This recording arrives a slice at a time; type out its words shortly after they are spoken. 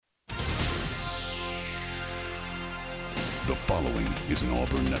The following is an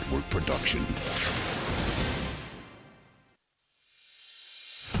Auburn Network production.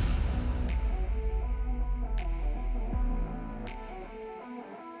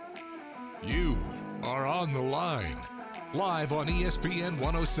 You are on the line. Live on ESPN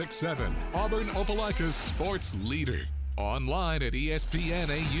 1067, Auburn Opelika's sports leader. Online at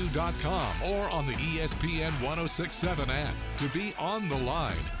espnau.com or on the ESPN 1067 app. To be on the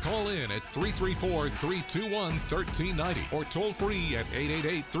line, call in at 334-321-1390 or toll free at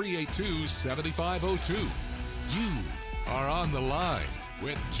 888-382-7502. You are on the line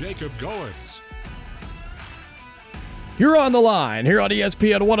with Jacob Goins. You're on the line here on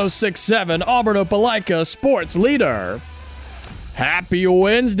ESPN 1067, Auburn Opelika sports leader. Happy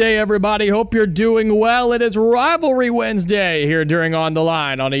Wednesday, everybody. Hope you're doing well. It is Rivalry Wednesday here during On the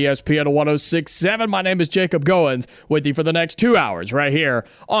Line on ESPN 1067. My name is Jacob Goins with you for the next 2 hours right here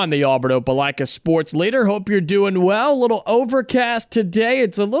on the Auburn Opelika Sports Leader. Hope you're doing well. A little overcast today.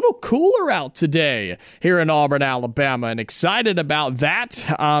 It's a little cooler out today here in Auburn, Alabama, and excited about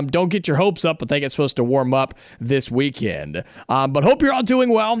that. Don't get your hopes up. I think it's supposed to warm up this weekend. But hope you're all doing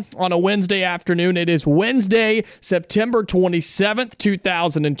well on a Wednesday afternoon. It is Wednesday, September 27th.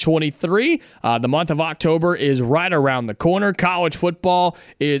 2023. The month of October is right around the corner. College football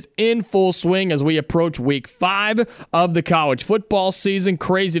is in full swing as we approach week 5 of the college football season.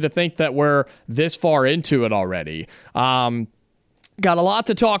 Crazy to think that we're this far into it already. Got a lot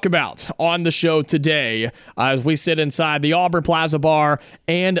to talk about on the show today as we sit inside the Auburn Plaza Bar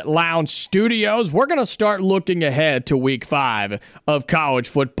and Lounge Studios. We're going to start looking ahead to week 5 of college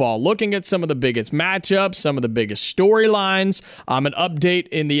football, looking at some of the biggest matchups, some of the biggest storylines, an update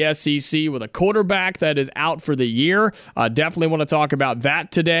in the SEC with a quarterback that is out for the year. Definitely want to talk about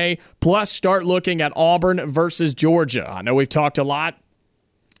that today, plus start looking at Auburn versus Georgia. I know we've talked a lot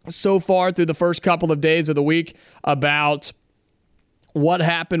so far through the first couple of days of the week about what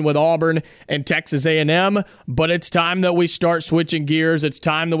happened with Auburn and Texas A&M, but it's time that we start switching gears. It's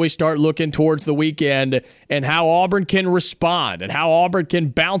time that we start looking towards the weekend and how Auburn can respond and how Auburn can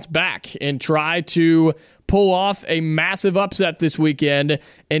bounce back and try to pull off a massive upset this weekend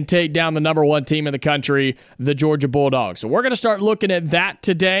and take down the number 1 team in the country, the Georgia Bulldogs. So we're going to start looking at that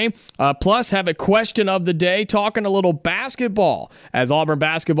today, plus have a question of the day, talking a little basketball as Auburn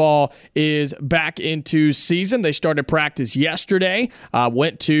basketball is back into season. They started practice yesterday. I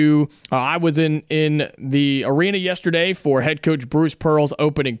was in the arena yesterday for head coach Bruce Pearl's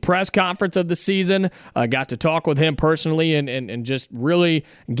opening press conference of the season. Got to talk with him personally and just really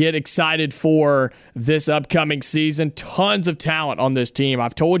get excited for this upcoming season. Tons of talent on this team.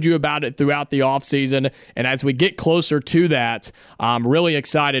 I've told you about it throughout the offseason, and as we get closer to that, I'm really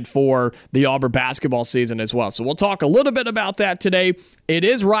excited for the Auburn basketball season as well. So we'll talk a little bit about that today. It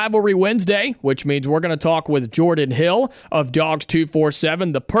is Rivalry Wednesday, which means we're going to talk with Jordan Hill of Dawgs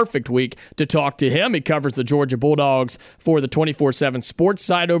 247, the perfect week to talk to him. He covers the Georgia Bulldogs for the 24/7 sports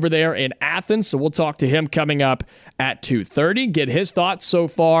site over there in Athens, so we'll talk to him coming up at 2:30, get his thoughts so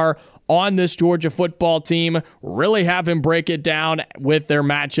far on this Georgia football team, really have him break it down with their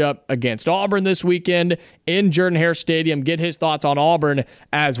matchup against Auburn this weekend in Jordan-Hare Stadium, get his thoughts on Auburn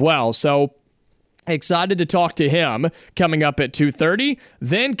as well. So excited to talk to him coming up at 2:30.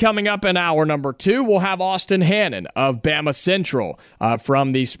 Then coming up in hour number 2, we'll have Austin Hannon of Bama Central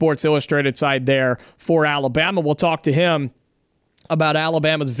from the Sports Illustrated side there for Alabama. We'll talk to him about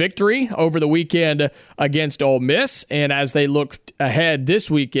Alabama's victory over the weekend against Ole Miss and as they look ahead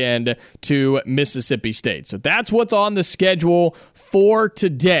this weekend to Mississippi State. So that's what's on the schedule for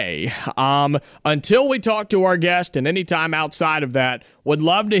today. Until we talk to our guest and anytime outside of that, would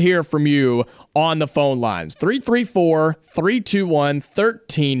love to hear from you on the phone lines.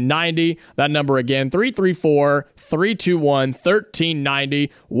 334-321-1390. That number again,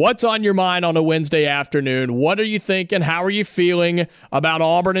 334-321-1390. What's on your mind on a Wednesday afternoon? What are you thinking? How are you feeling about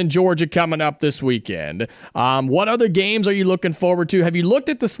Auburn and Georgia coming up this weekend? What other games are you looking forward to? Have you looked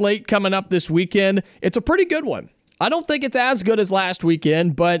at the slate coming up this weekend? It's a pretty good one. I don't think it's as good as last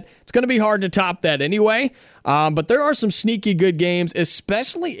weekend, but it's going to be hard to top that anyway. But there are some sneaky good games,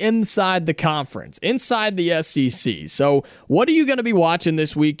 especially inside the conference, inside the SEC. So what are you going to be watching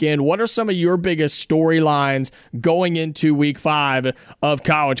this weekend? What are some of your biggest storylines going into week 5 of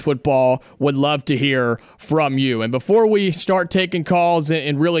college football? Would love to hear from you. And before we start taking calls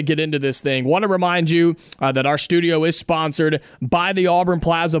and really get into this thing, want to remind you that our studio is sponsored by the Auburn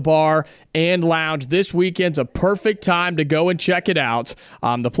Plaza Bar and Lounge. This weekend's a perfect time to go and check it out.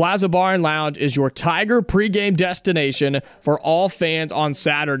 The Plaza Plaza Bar and Lounge is your Tiger pregame destination for all fans on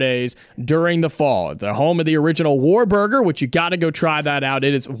Saturdays during the fall. The home of the original War Burger, which you got to go try that out.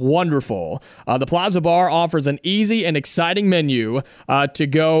 It is wonderful. The Plaza Bar offers an easy and exciting menu to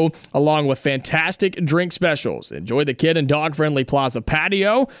go along with fantastic drink specials. Enjoy the kid and dog-friendly Plaza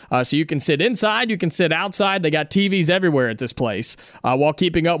patio, so you can sit inside, you can sit outside. They got TVs everywhere at this place, while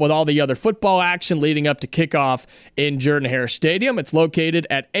keeping up with all the other football action leading up to kickoff in Jordan-Hare Stadium. It's located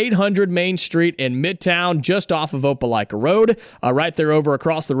at 800 Main Street in Midtown, just off of Opelika Road, right there over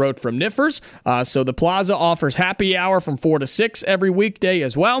across the road from Niffers. So the Plaza offers happy hour from 4 to 6 every weekday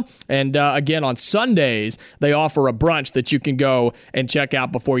as well. And again, on Sundays, they offer a brunch that you can go and check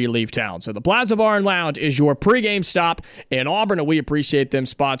out before you leave town. So the Plaza Bar and Lounge is your pregame stop in Auburn, and we appreciate them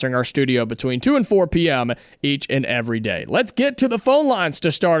sponsoring our studio between 2 and 4 p.m. each and every day. Let's get to the phone lines to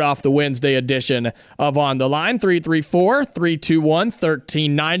start off the Wednesday edition of On the Line.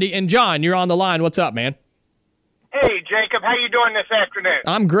 334-321-1390. And John, you're on the line. What's up, man? Hey, Jacob. How you doing this afternoon?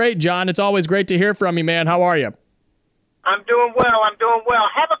 I'm great, John. It's always great to hear from you, man. How are you? I'm doing well. I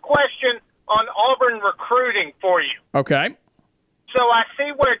have a question on Auburn recruiting for you. Okay. So I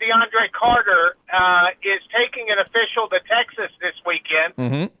see where DeAndre Carter is taking an official to Texas this weekend.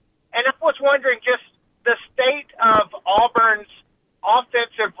 Mm-hmm. And I was wondering just the state of Auburn's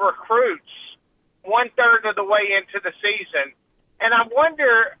offensive recruits 1/3 of the way into the season. And I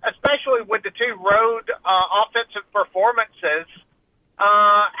wonder, especially with the 2 road offensive performances,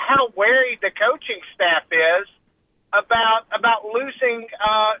 how wary the coaching staff is about losing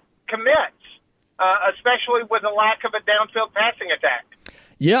commits, especially with a lack of a downfield passing attack.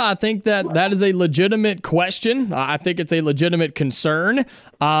 Yeah, I think that is a legitimate question. I think it's a legitimate concern,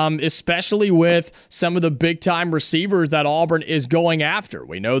 especially with some of the big-time receivers that Auburn is going after.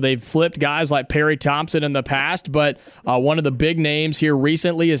 We know they've flipped guys like Perry Thompson in the past, but one of the big names here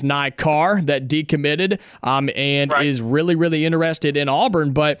recently is Nye Carr that decommitted and right. is really, really interested in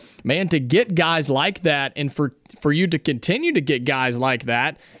Auburn. But, man, to get guys like that and for you to continue to get guys like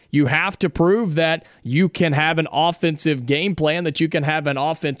that, you have to prove that you can have an offensive game plan, that you can have an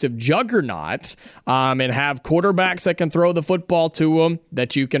offensive juggernaut, and have quarterbacks that can throw the football to them,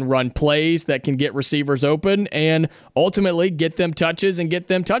 that you can run plays that can get receivers open, and ultimately get them touches and get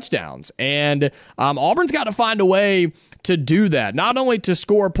them touchdowns. And Auburn's got to find a way to do that, not only to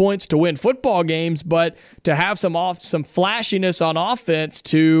score points to win football games, but to have some flashiness on offense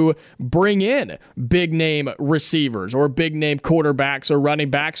to bring in big-name receivers or big-name quarterbacks or running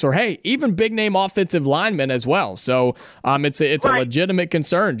backs, or hey, even big name offensive linemen as well. So it's a legitimate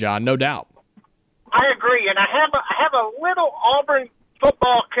concern, John, no doubt. I agree, and I have a little Auburn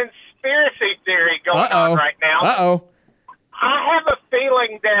football conspiracy theory going on right now. I have a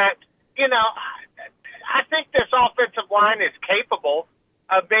feeling that I think this offensive line is capable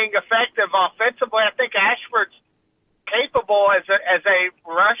of being effective offensively. I think Ashford's capable as a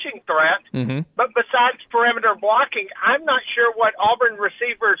rushing threat, but besides perimeter blocking, I'm not sure what Auburn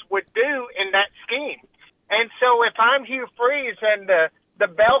receivers would do in that scheme. And so if I'm Hugh Freeze and the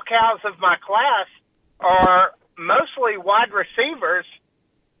bell cows of my class are mostly wide receivers,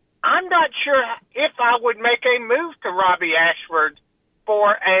 I'm not sure if I would make a move to Robbie Ashford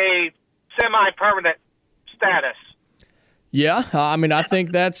for a semi-permanent status. Yeah, I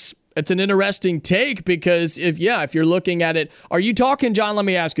think it's an interesting take because if you're looking at it, are you talking, John, let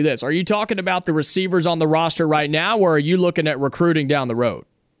me ask you this. Are you talking about the receivers on the roster right now, or are you looking at recruiting down the road?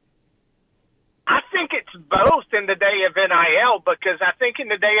 I think it's both in the day of NIL, because I think in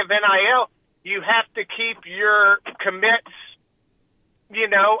the day of NIL, you have to keep your commits,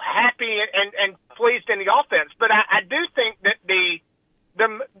 happy and pleased in the offense. But I do think that the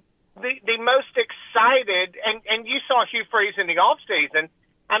most excited, and you saw Hugh Freeze in the offseason,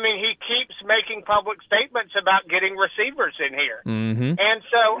 he keeps making public statements about getting receivers in here. Mm-hmm. And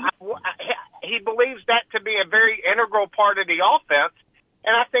so he believes that to be a very integral part of the offense.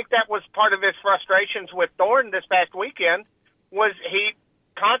 And I think that was part of his frustrations with Thorne this past weekend, was he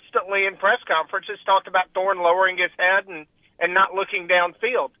constantly in press conferences talked about Thorne lowering his head and not looking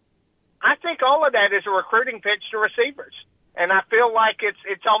downfield. I think all of that is a recruiting pitch to receivers. And I feel like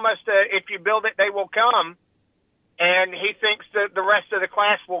it's almost if you build it, they will come. And he thinks that the rest of the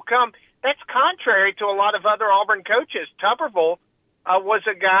class will come. That's contrary to a lot of other Auburn coaches. Tuberville was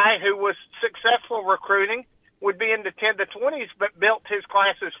a guy who was successful recruiting, would be in the 10 to 20s, but built his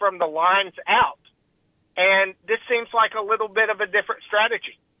classes from the lines out. And this seems like a little bit of a different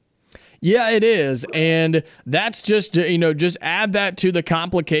strategy. Yeah, it is. And that's just add that to the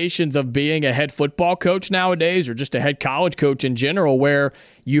complications of being a head football coach nowadays, or just a head college coach in general, where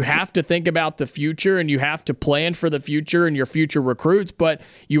you have to think about the future and you have to plan for the future and your future recruits, but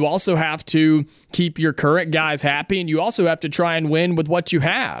you also have to keep your current guys happy, and you also have to try and win with what you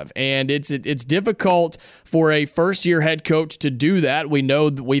have. And it's difficult for a first-year head coach to do that. We know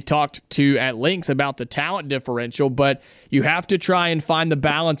that we've talked to at length about the talent differential, but you have to try and find the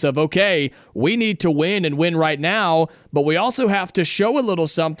balance of, okay, we need to win and win right now, but we also have to show a little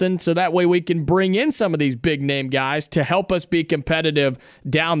something so that way we can bring in some of these big-name guys to help us be competitive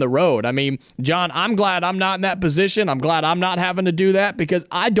down the road. I mean, John, I'm glad I'm not in that position. I'm glad I'm not having to do that because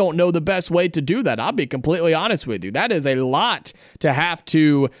I don't know the best way to do that. I'll be completely honest with you. That is a lot to have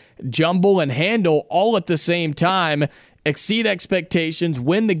to jumble and handle all at the same time. Exceed expectations,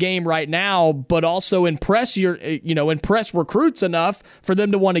 win the game right now, but also impress recruits enough for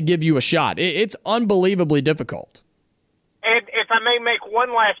them to want to give you a shot. It's unbelievably difficult. And if I may make one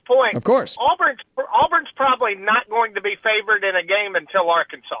last point, of course, Auburn's probably not going to be favored in a game until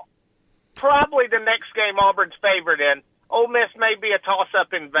Arkansas. Probably the next game Auburn's favored in. Ole Miss may be a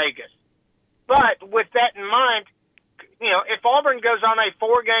toss-up in Vegas. But with that in mind, if Auburn goes on a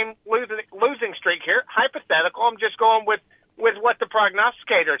 4-game losing streak here, hypothetical, I'm just going with what the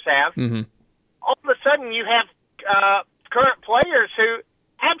prognosticators have. Mm-hmm. All of a sudden, you have current players who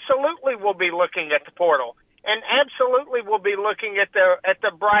absolutely will be looking at the portal and absolutely will be looking at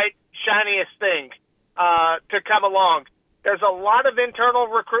the bright, shiniest thing to come along. There's a lot of internal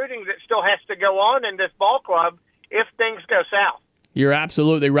recruiting that still has to go on in this ball club if things go south. You're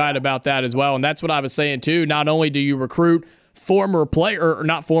absolutely right about that as well, and that's what I was saying too. Not only do you recruit future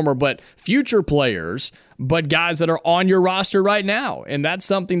players, but guys that are on your roster right now, and that's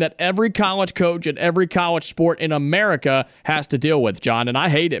something that every college coach at every college sport in America has to deal with, John, and I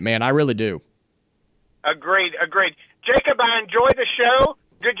hate it, man. I really do. Agreed. Jacob, I enjoy the show.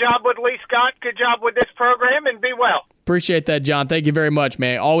 Good job with Lee Scott. Good job with this program, and be well. Appreciate that, John. Thank you very much,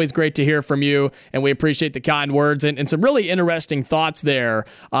 man. Always great to hear from you, and we appreciate the kind words and some really interesting thoughts there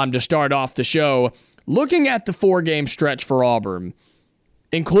to start off the show. Looking at the 4-game stretch for Auburn,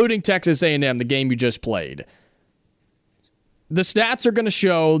 including Texas A&M, the game you just played, the stats are going to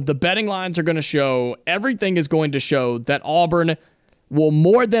show, the betting lines are going to show, everything is going to show that Auburn will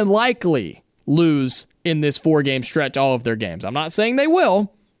more than likely lose in this 4-game stretch all of their games. I'm not saying they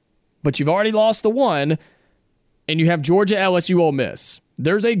will, but you've already lost the one, and you have Georgia, LSU, Ole Miss.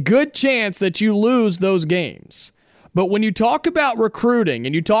 There's a good chance that you lose those games. But when you talk about recruiting,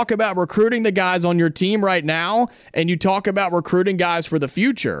 and you talk about recruiting the guys on your team right now, and you talk about recruiting guys for the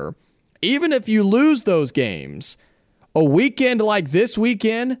future, even if you lose those games, a weekend like this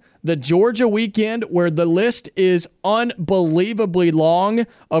weekend, the Georgia weekend, where the list is unbelievably long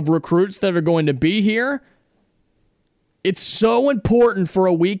of recruits that are going to be here, it's so important for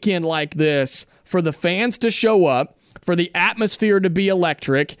a weekend like this for the fans to show up, for the atmosphere to be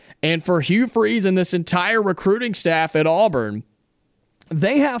electric, and for Hugh Freeze and this entire recruiting staff at Auburn.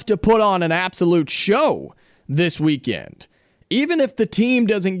 They have to put on an absolute show this weekend. Even if the team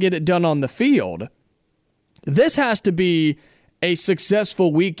doesn't get it done on the field, this has to be a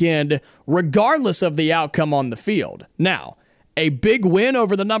successful weekend regardless of the outcome on the field. Now, a big win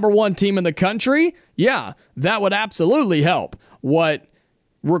over the number 1 team in the country, yeah, that would absolutely help what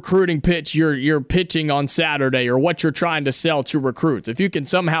recruiting pitch you're pitching on Saturday or what you're trying to sell to recruits. If you can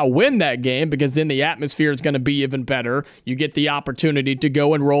somehow win that game, because then the atmosphere is going to be even better, you get the opportunity to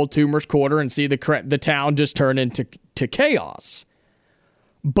go and roll Toomer's Quarter and see the town just turn into chaos.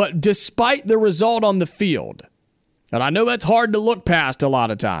 But despite the result on the field, and I know that's hard to look past a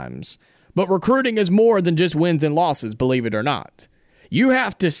lot of times, but recruiting is more than just wins and losses, believe it or not. You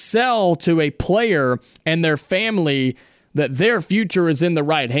have to sell to a player and their family that their future is in the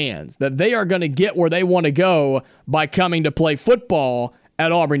right hands, that they are going to get where they want to go by coming to play football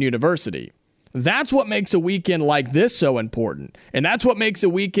at Auburn University. That's what makes a weekend like this so important. And that's what makes a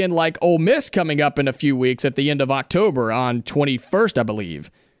weekend like Ole Miss coming up in a few weeks at the end of October on 21st, I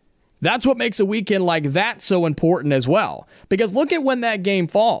believe. That's what makes a weekend like that so important as well. Because look at when that game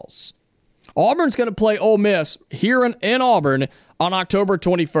falls. Auburn's going to play Ole Miss here in Auburn on October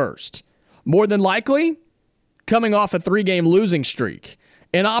 21st. More than likely, coming off a 3-game losing streak.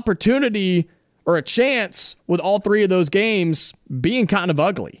 An opportunity or a chance with all 3 of those games being kind of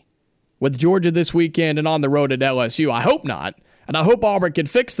ugly. With Georgia this weekend and on the road at LSU. I hope not. And I hope Auburn can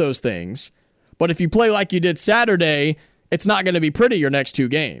fix those things. But if you play like you did Saturday, it's not going to be pretty your next 2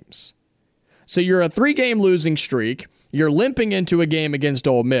 games. So you're a 3-game losing streak. You're limping into a game against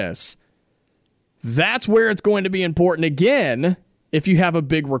Ole Miss. That's where it's going to be important again if you have a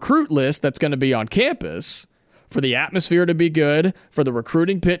big recruit list that's going to be on campus, for the atmosphere to be good, for the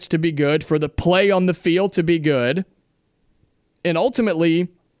recruiting pitch to be good, for the play on the field to be good. And ultimately,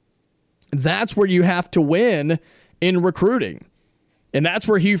 that's where you have to win in recruiting. And that's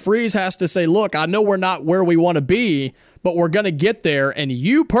where Hugh Freeze has to say, look, I know we're not where we want to be, but we're going to get there. And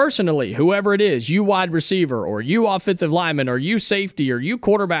you personally, whoever it is, you wide receiver or you offensive lineman or you safety or you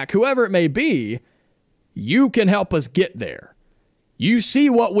quarterback, whoever it may be, you can help us get there. You see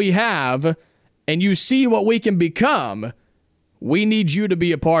what we have and you see what we can become. We need you to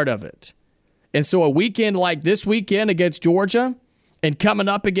be a part of it. And so a weekend like this weekend against Georgia and coming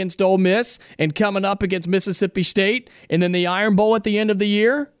up against Ole Miss and coming up against Mississippi State and then the Iron Bowl at the end of the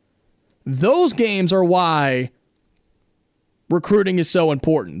year, those games are why recruiting is so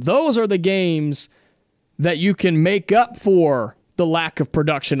important. Those are the games that you can make up for the lack of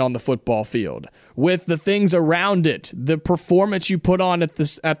production on the football field with the things around it, the performance you put on at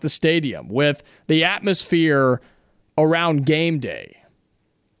the stadium, with the atmosphere around game day.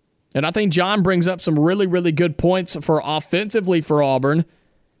 And I think John brings up some really, really good points for offensively for Auburn.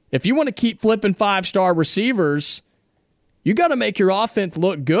 If you want to keep flipping 5-star receivers, you got to make your offense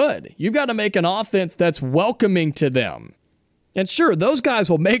look good. You've got to make an offense that's welcoming to them. And sure, those guys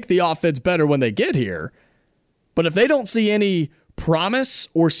will make the offense better when they get here. But if they don't see any promise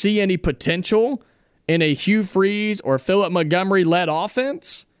or see any potential in a Hugh Freeze or Philip Montgomery-led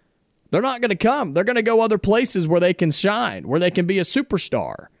offense, they're not going to come. They're going to go other places where they can shine, where they can be a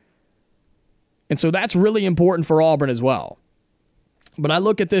superstar. And so that's really important for Auburn as well. But I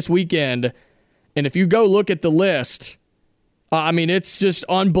look at this weekend, and if you go look at the list, it's just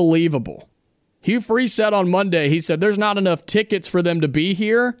unbelievable. Hugh Freeze said on Monday, he said there's not enough tickets for them to be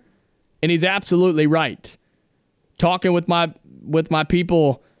here, and he's absolutely right. Talking with my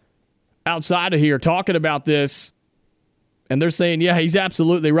people outside of here, talking about this, and they're saying, yeah, he's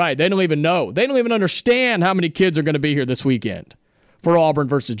absolutely right. They don't even know. They don't even understand how many kids are going to be here this weekend for Auburn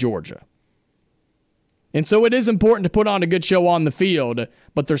versus Georgia. And so it is important to put on a good show on the field,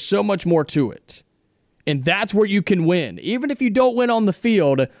 but there's so much more to it. And that's where you can win. Even if you don't win on the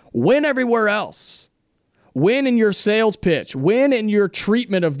field, win everywhere else. Win in your sales pitch. Win in your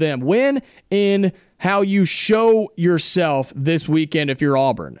treatment of them. Win in how you show yourself this weekend if you're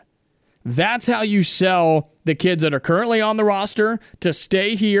Auburn. That's how you sell the kids that are currently on the roster to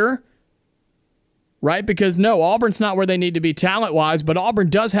stay here. Right? Because no, Auburn's not where they need to be talent-wise, but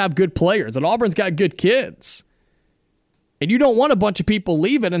Auburn does have good players, and Auburn's got good kids. And you don't want a bunch of people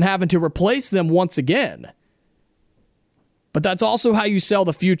leaving and having to replace them once again. But that's also how you sell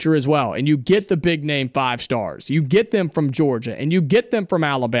the future as well, and you get the big-name 5 stars. You get them from Georgia, and you get them from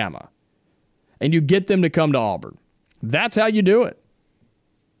Alabama, and you get them to come to Auburn. That's how you do it,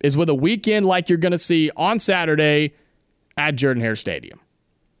 is with a weekend like you're going to see on Saturday at Jordan-Hare Stadium.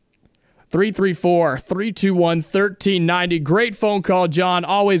 334-321-1390. Great phone call, John.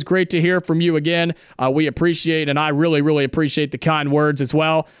 Always great to hear from you again. We appreciate, and I really, really appreciate the kind words as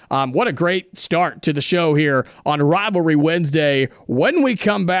well. What a great start to the show here on Rivalry Wednesday. When we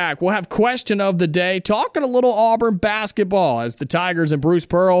come back, we'll have question of the day, talking a little Auburn basketball as the Tigers and Bruce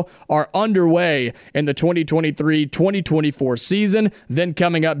Pearl are underway in the 2023-2024 season. Then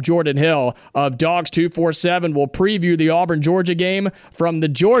coming up, Jordan Hill of Dawgs 247 will preview the Auburn-Georgia game from the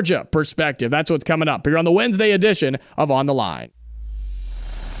Georgia perspective. That's what's coming up here on the Wednesday edition of On the Line.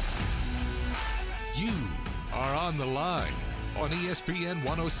 You are on the line on ESPN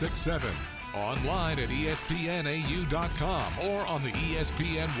 106.7, online at ESPNAU.com, or on the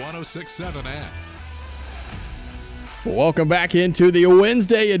ESPN 106.7 app. Welcome back into the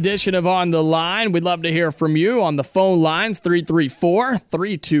Wednesday edition of On the Line. We'd love to hear from you on the phone lines,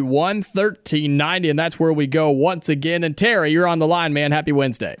 334-321-1390, and that's where we go once again. And Terry, you're on the line, man. Happy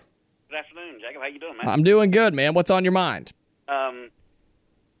Wednesday. Good afternoon, Jacob. How you doing, man? I'm doing good, man. What's on your mind?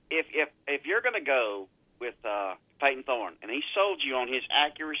 If you're going to go with Peyton Thorne, and he sold you on his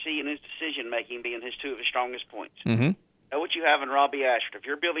accuracy and his decision-making being two of his strongest points, know what you have in Robbie Ashford. If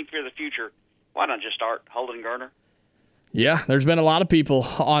you're building for the future, why not just start Holden Garner? Yeah, there's been a lot of people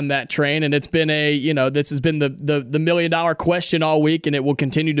on that train, and it's been this has been the million-dollar question all week, and it will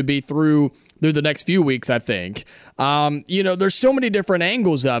continue to be through the next few weeks, I think. There's so many different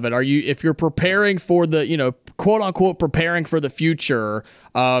angles of it. If you're preparing for the, quote-unquote preparing for the future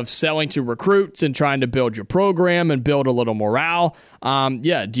of selling to recruits and trying to build your program and build a little morale,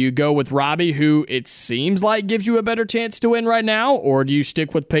 do you go with Robbie, who it seems like gives you a better chance to win right now, or do you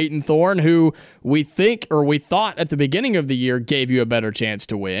stick with Peyton Thorne, who we thought at the beginning of the year gave you a better chance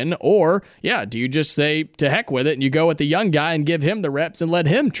to win, or, do you just say, to heck with it, and you go with the young guy and give him the reps and let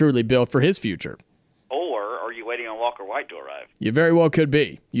him truly build for his future? Or are you waiting on Walker White to arrive? You very well could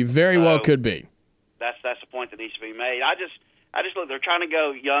be. Well could be. That's the point that needs to be made. I just look. They're trying to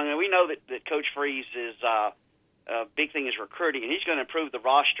go young, and we know that Coach Freeze is big thing is recruiting, and he's going to improve the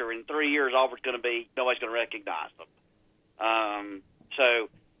roster. In 3 years, Auburn's going to be nobody's going to recognize them. So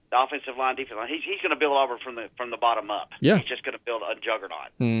the offensive line, defensive line, he's going to build Auburn from the bottom up. Yeah. He's just going to build a juggernaut.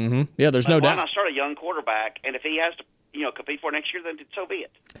 Mm-hmm. Yeah, there's no doubt. Why not start a young quarterback, and if he has to compete for next year, then so be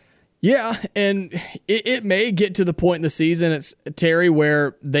it. Yeah, and it may get to the point in the season, Terry,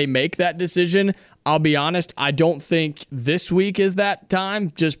 where they make that decision. I'll be honest, I don't think this week is that time,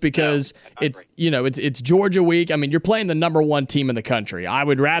 just because it's Georgia week. I mean, you're playing the number one team in the country. I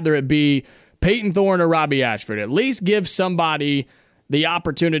would rather it be Peyton Thorne or Robbie Ashford. At least give somebody the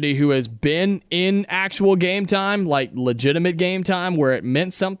opportunity who has been in actual game time, like legitimate game time, where it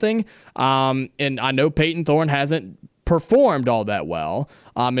meant something. And I know Peyton Thorne hasn't performed all that well,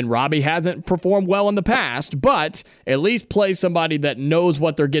 and Robbie hasn't performed well in the past, but at least play somebody that knows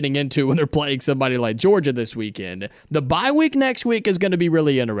what they're getting into when they're playing somebody like Georgia this weekend. The bye week next week is going to be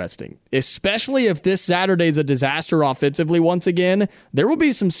really interesting, especially if this Saturday is a disaster offensively once again. There will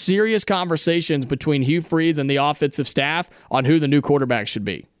be some serious conversations between Hugh Freeze and the offensive staff on who the new quarterback should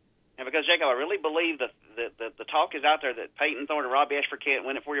be. And because, Jacob, I really believe that the talk is out there that Peyton Thorne and Robbie Ashford can't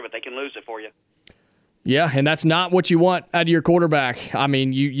win it for you, but they can lose it for you. Yeah, and that's not what you want out of your quarterback. I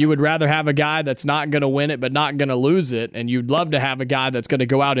mean, you would rather have a guy that's not going to win it but not going to lose it, and you'd love to have a guy that's going to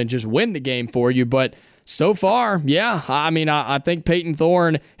go out and just win the game for you. But so far, yeah, I mean, I think Peyton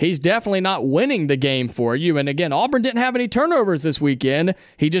Thorne, he's definitely not winning the game for you. And again, Auburn didn't have any turnovers this weekend.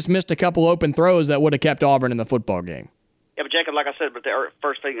 He just missed a couple open throws that would have kept Auburn in the football game. Yeah, but Jacob, like I said, but the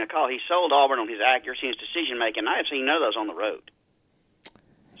first thing I call, he sold Auburn on his accuracy and his decision-making. I have seen none of those on the road.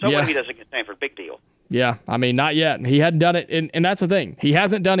 So yeah. What if he doesn't get Stanford? Big deal. Yeah, I mean, not yet. He hadn't done it, and that's the thing. He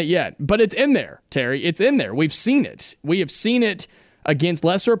hasn't done it yet, but it's in there, Terry. It's in there. We've seen it. We have seen it against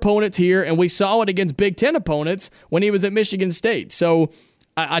lesser opponents here, and we saw it against Big Ten opponents when he was at Michigan State. So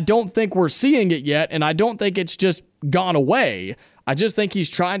I don't think we're seeing it yet, and I don't think it's just gone away. I just think he's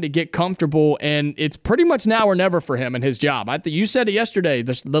trying to get comfortable, and it's pretty much now or never for him and his job. You said it yesterday.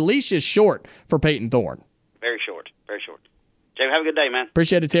 The leash is short for Peyton Thorne. Very short. Very short. Jay, have a good day, man.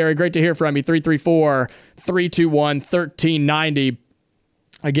 Appreciate it, Terry. Great to hear from you. 334-321-1390.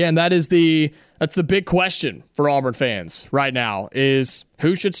 Again, that's the big question for Auburn fans right now is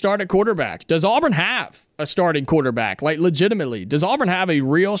who should start at quarterback? Does Auburn have a starting quarterback? Like, legitimately, does Auburn have a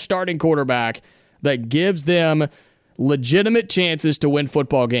real starting quarterback that gives them legitimate chances to win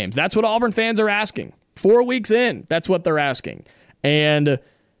football games? That's what Auburn fans are asking. 4 weeks in, that's what they're asking. And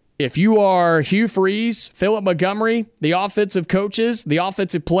if you are Hugh Freeze, Philip Montgomery, the offensive coaches, the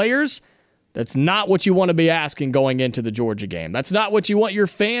offensive players, that's not what you want to be asking going into the Georgia game. That's not what you want your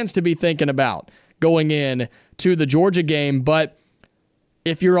fans to be thinking about going in to the Georgia game. But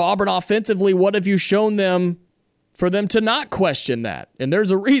if you're Auburn offensively, what have you shown them for them to not question that? And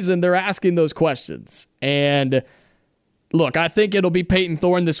there's a reason they're asking those questions. And look, I think it'll be Peyton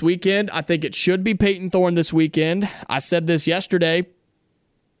Thorne this weekend. I think it should be Peyton Thorne this weekend. I said this yesterday.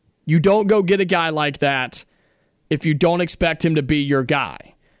 You don't go get a guy like that if you don't expect him to be your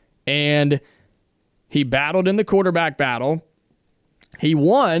guy. And he battled in the quarterback battle. He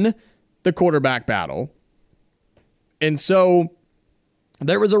won the quarterback battle. And so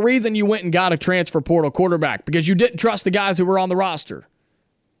there was a reason you went and got a transfer portal quarterback, because you didn't trust the guys who were on the roster.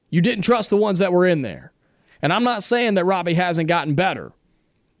 You didn't trust the ones that were in there. And I'm not saying that Robbie hasn't gotten better,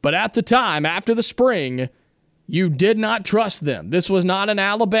 but at the time, after the spring, you did not trust them. This was not an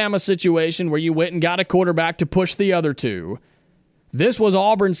Alabama situation where you went and got a quarterback to push the other two. This was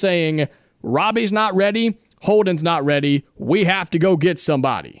Auburn saying, Robbie's not ready, Holden's not ready, we have to go get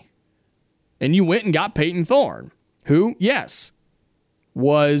somebody. And you went and got Peyton Thorne, who, yes,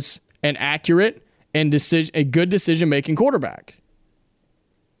 was an accurate and a good decision-making quarterback.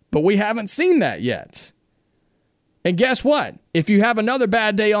 But we haven't seen that yet. And guess what? If you have another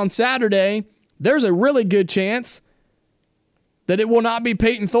bad day on Saturday, there's a really good chance that it will not be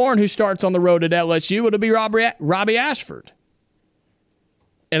Peyton Thorne who starts on the road at LSU. It'll be Robbie Ashford.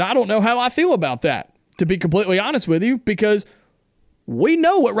 And I don't know how I feel about that, to be completely honest with you, because we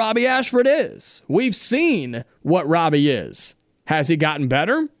know what Robbie Ashford is. We've seen what Robbie is. Has he gotten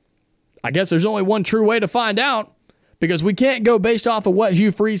better? I guess there's only one true way to find out, because we can't go based off of what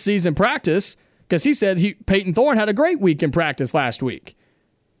Hugh Freeze sees in practice, because he said Peyton Thorne had a great week in practice last week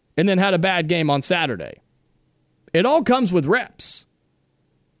and then had a bad game on Saturday. It all comes with reps.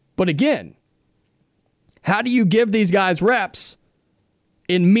 But again, how do you give these guys reps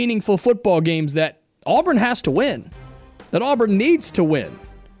in meaningful football games that Auburn has to win, that Auburn needs to win?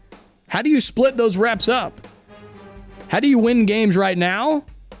 How do you split those reps up? How do you win games right now?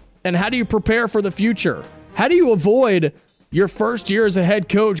 And how do you prepare for the future? How do you avoid your first year as a head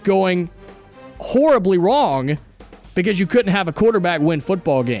coach going horribly wrong because you couldn't have a quarterback win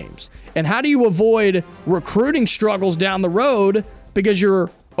football games? And how do you avoid recruiting struggles down the road because your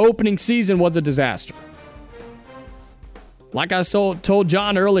opening season was a disaster? Like I told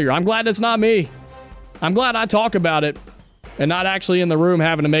John earlier, I'm glad it's not me. I'm glad I talk about it and not actually in the room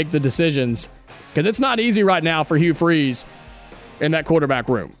having to make the decisions, because it's not easy right now for Hugh Freeze in that quarterback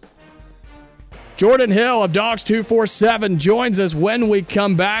room. Jordan Hill of Dawgs 247 joins us when we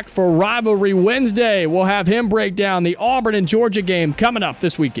come back for Rivalry Wednesday. We'll have him break down the Auburn and Georgia game coming up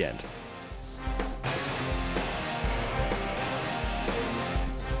this weekend.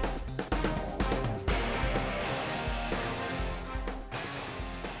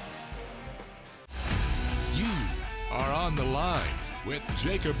 You are on the line with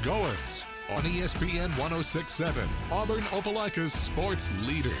Jacob Goins on ESPN 106.7, Auburn Opelika's sports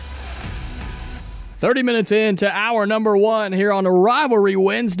leader. 30 minutes into hour number 1 here on a Rivalry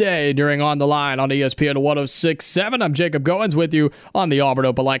Wednesday during On the Line on ESPN 106.7. I'm Jacob Goins with you on the Auburn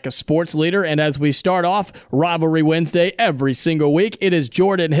Opelika Sports Leader. And as we start off Rivalry Wednesday every single week, it is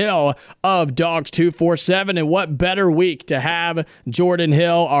Jordan Hill of Dawgs 247. And what better week to have Jordan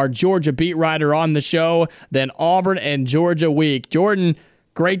Hill, our Georgia beat writer, on the show than Auburn and Georgia week. Jordan,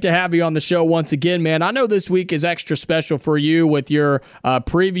 great to have you on the show once again, man. I know this week is extra special for you with your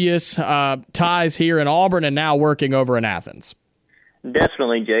previous ties here in Auburn and now working over in Athens.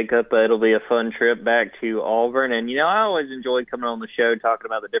 Definitely, Jacob. It'll be a fun trip back to Auburn. And, I always enjoy coming on the show talking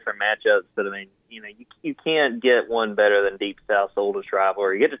about the different matchups. But, you can't get one better than Deep South's oldest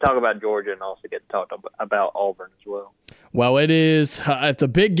rivalry. You get to talk about Georgia and also get to talk about Auburn as well. Well, it's a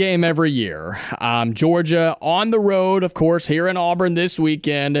big game every year. Georgia on the road, of course, here in Auburn this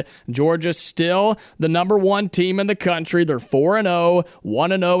weekend. Georgia still the number 1 team in the country. They're 4-0,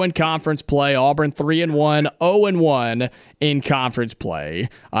 1-0 in conference play. Auburn 3-1, 0-1 in conference play.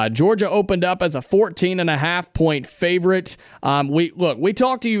 Georgia opened up as a 14.5-point favorite. We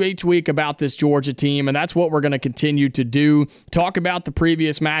talk to you each week about this Georgia team, and that's what we're going to continue to do. Talk about the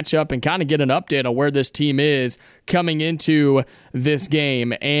previous matchup and kind of get an update on where this team is coming into this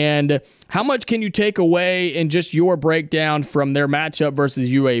game. And how much can you take away in just your breakdown from their matchup versus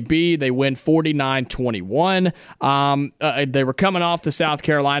UAB? They win 49-21. They were coming off the South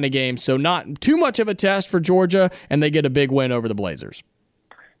Carolina game, so not too much of a test for Georgia, and they get a big win over the Blazers.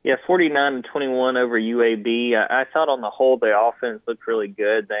 Yeah, 49-21 over UAB. I thought on the whole the offense looked really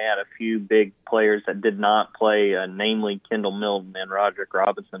good. They had a few big players that did not play, namely Kendall Milton and Roderick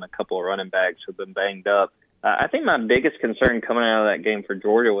Robinson, a couple of running backs who have been banged up. I think my biggest concern coming out of that game for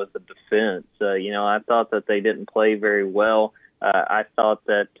Georgia was the defense. I thought that they didn't play very well. I thought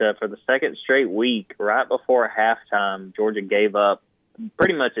that for the second straight week, right before halftime, Georgia gave up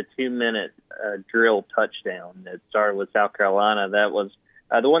pretty much a 2-minute drill touchdown. It started with South Carolina. That was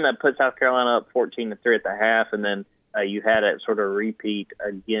the one that put South Carolina up 14-3 at the half, and then you had it sort of repeat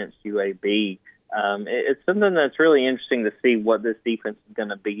against UAB. It's something that's really interesting to see what this defense is going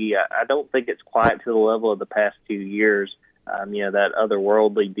to be. I don't think it's quite to the level of the past 2 years. That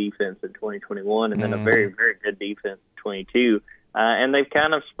otherworldly defense in 2021 and then a very, very good defense in 22. And they've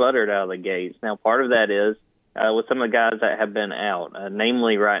kind of sputtered out of the gates. Now, part of that is with some of the guys that have been out,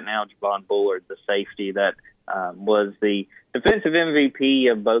 namely right now Javon Bullard, the safety that was the defensive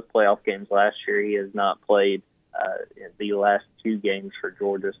MVP of both playoff games last year. He has not played the last 2 games for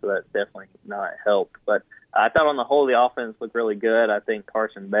Georgia, so that's definitely not helped. But I thought on the whole the offense looked really good. I think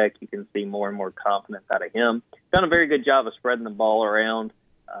Carson Beck, you can see more and more confidence out of him. Done a very good job of spreading the ball around.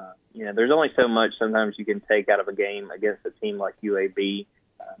 There's only so much sometimes you can take out of a game against a team like UAB.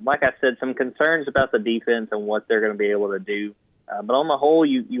 Like I said, some concerns about the defense and what they're going to be able to do. But on the whole,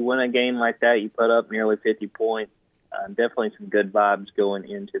 you win a game like that, you put up nearly 50 points. Definitely some good vibes going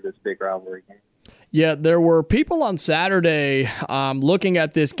into this big rivalry game. Yeah, there were people on Saturday looking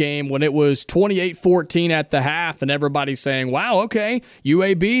at this game when it was 28-14 at the half, and everybody's saying, wow, okay,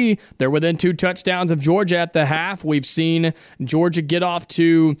 UAB, they're within 2 touchdowns of Georgia at the half. We've seen Georgia get off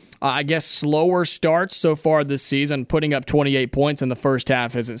to, slower starts so far this season. Putting up 28 points in the first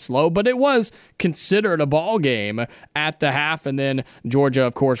half isn't slow, but it was considered a ball game at the half, and then Georgia,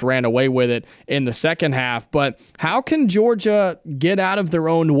 of course, ran away with it in the second half. But how can Georgia get out of their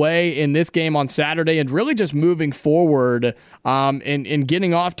own way in this game on Saturday and really just moving forward and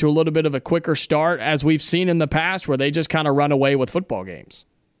getting off to a little bit of a quicker start as we've seen in the past where they just kind of run away with football games?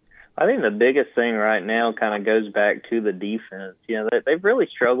 I think the biggest thing right now kind of goes back to the defense. They've really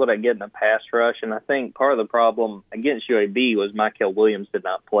struggled at getting a pass rush, and I think part of the problem against UAB was Michael Williams did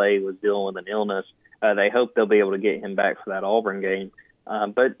not play, was dealing with an illness. They hope they'll be able to get him back for that Auburn game.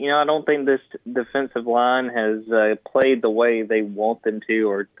 But I don't think this defensive line has played the way they want them to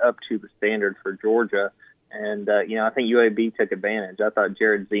or up to the standard for Georgia. And, I think UAB took advantage. I thought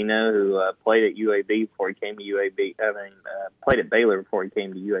Jared Zeno, who played at UAB before he came to played at Baylor before he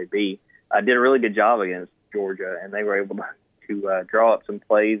came to UAB, did a really good job against Georgia, and they were able to draw up some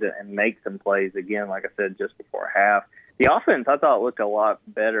plays and make some plays, again, like I said, just before half. The offense, I thought, looked a lot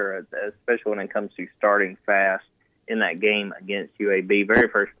better, especially when it comes to starting fast in that game against UAB. Very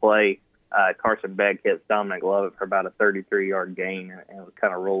first play, Carson Beck hits Dominic Lovett for about a 33-yard gain, and it was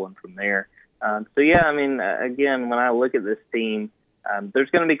kind of rolling from there. Again, when I look at this team, there's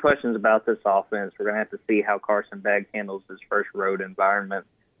going to be questions about this offense. We're going to have to see how Carson Beck handles his first road environment.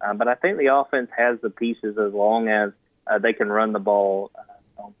 But I think the offense has the pieces as long as they can run the ball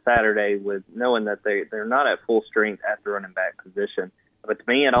on Saturday with knowing that they're not at full strength at the running back position. But to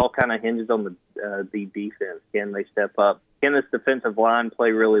me, it all kind of hinges on the defense. Can they step up? Can this defensive line play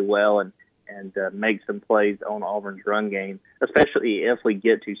really well and make some plays on Auburn's run game, especially if we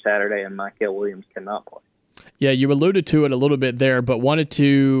get to Saturday and Mykel Williams cannot play? Yeah, you alluded to it a little bit there, but wanted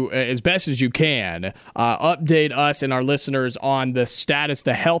to, as best as you can, update us and our listeners on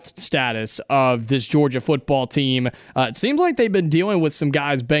the health status of this Georgia football team. It seems like they've been dealing with some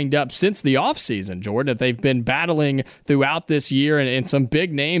guys banged up since the offseason, Jordan, that they've been battling throughout this year and some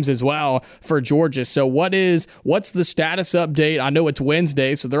big names as well for Georgia. So what's the status update? I know it's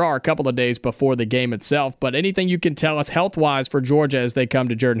Wednesday, so there are a couple of days before the game itself, but anything you can tell us health-wise for Georgia as they come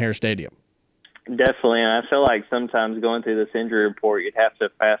to Jordan-Hare Stadium? Definitely, and I feel like sometimes going through this injury report, you'd have to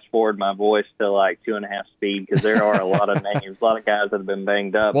fast forward my voice to like 2.5 speed because there are a lot of names, a lot of guys that have been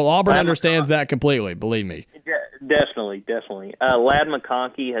banged up. Well, Auburn understands that completely, believe me. Definitely. Ladd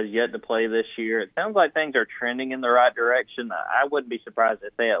McConkey has yet to play this year. It sounds like things are trending in the right direction. I wouldn't be surprised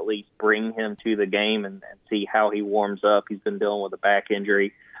if they at least bring him to the game and see how he warms up. He's been dealing with a back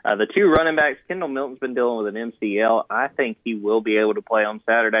injury. The two running backs, Kendall Milton's been dealing with an MCL. I think he will be able to play on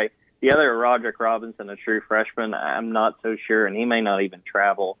Saturday. The other, Roderick Robinson, a true freshman, I'm not so sure, and he may not even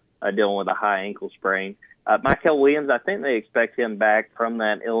travel dealing with a high ankle sprain. Mykel Williams, I think they expect him back from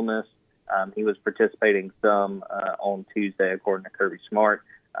that illness. He was participating some on Tuesday, according to Kirby Smart.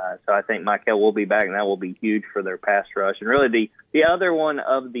 So I think Mykel will be back, and that will be huge for their pass rush. And really the other one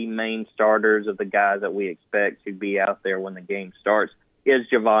of the main starters of the guys that we expect to be out there when the game starts is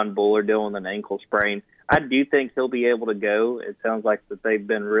Javon Buller dealing with an ankle sprain. I do think he'll be able to go. It sounds like that they've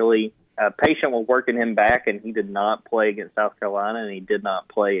been really patient with working him back, and he did not play against South Carolina, and he did not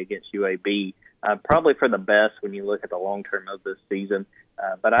play against UAB. Probably for the best when you look at the long term of this season.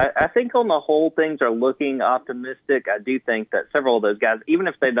 But I think on the whole, things are looking optimistic. I do think that several of those guys, even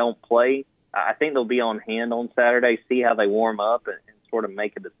if they don't play, I think they'll be on hand on Saturday, see how they warm up, and sort of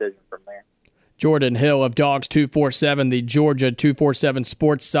make a decision from there. Jordan Hill of Dawgs 247, the Georgia 247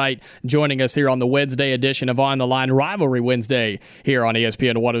 sports site, joining us here on the Wednesday edition of On the Line Rivalry Wednesday here on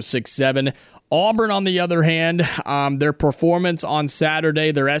ESPN 106.7. Auburn, on the other hand, their performance on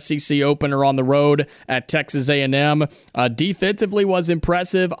Saturday, their SEC opener on the road at Texas A&M, defensively was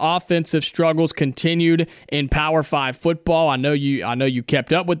impressive. Offensive struggles continued in Power 5 football. I know you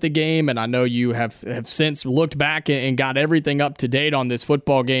kept up with the game, and I know you have since looked back and got everything up to date on this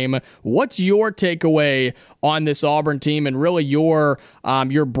football game. What's your takeaway on this Auburn team, and really your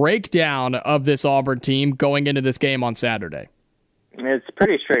breakdown of this Auburn team going into this game on Saturday? It's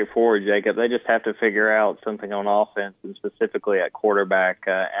pretty straightforward, Jacob. They just have to figure out something on offense, and specifically at quarterback.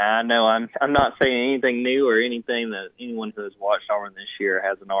 I know I'm not saying anything new or anything that anyone who has watched Auburn this year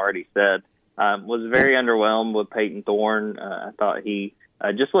hasn't already said. Was very underwhelmed with Peyton Thorne. I thought he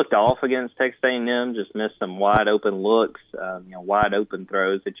just looked off against Texas A&M, just missed some wide open looks, wide open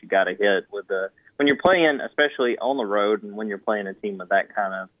throws that you got to hit with when you're playing, especially on the road, and when you're playing a team with that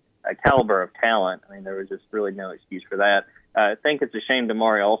kind of caliber of talent. I mean, there was just really no excuse for that. I think it's a shame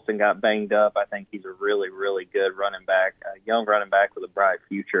Damari Alston got banged up. I think he's a really, really good running back, a young running back with a bright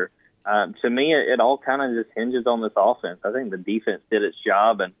future. To me, it all kind of just hinges on this offense. I think the defense did its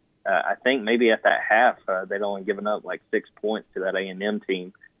job, and I think maybe at that half they'd only given up like 6 points to that A&M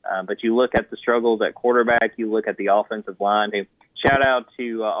team. But you look at the struggles at quarterback, you look at the offensive line. Shout out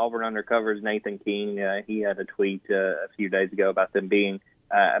to Auburn Undercover's Nathan King. He had a tweet a few days ago about them being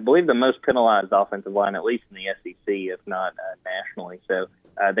I believe the most penalized offensive line, at least in the SEC, if not nationally. So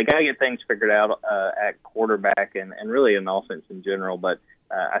they got to get things figured out at quarterback and really in offense in general. But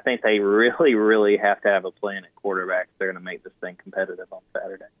I think they really, really have to have a plan at quarterback if they're going to make this thing competitive on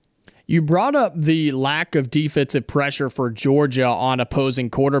Saturday. You brought up the lack of defensive pressure for Georgia on opposing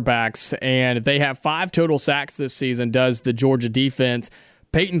quarterbacks, and they have 5 total sacks this season, does the Georgia defense.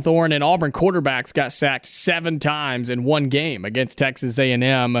 Peyton Thorne and Auburn quarterbacks got sacked 7 times in one game against Texas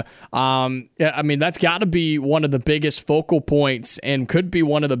A&M. I mean, that's got to be one of the biggest focal points and could be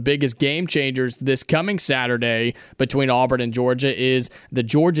one of the biggest game changers this coming Saturday between Auburn and Georgia is the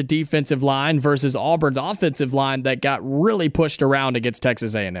Georgia defensive line versus Auburn's offensive line that got really pushed around against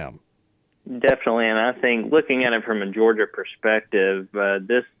Texas A&M. Definitely, and I think looking at it from a Georgia perspective,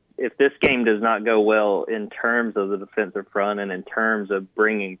 if this game does not go well in terms of the defensive front and in terms of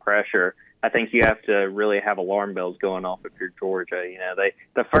bringing pressure, I think you have to really have alarm bells going off if you're Georgia.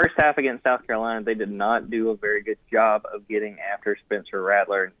 The first half against South Carolina, they did not do a very good job of getting after Spencer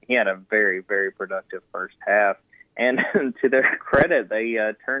Rattler. He had a very, very productive first half. And to their credit, they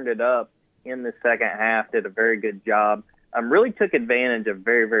turned it up in the second half, did a very good job. Really took advantage of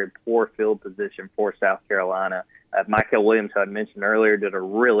very, very poor field position for South Carolina. Michael Williams, who I mentioned earlier, did a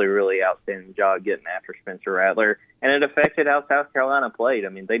really, really outstanding job getting after Spencer Rattler, and it affected how South Carolina played. I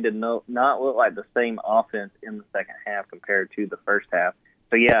mean, they did not look like the same offense in the second half compared to the first half.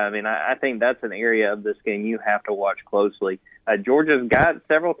 So, yeah, I mean, I think that's an area of this game you have to watch closely. Georgia's got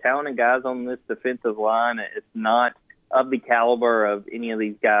several talented guys on this defensive line. It's not of the caliber of any of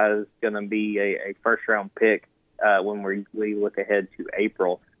these guys going to be a first-round pick when we look ahead to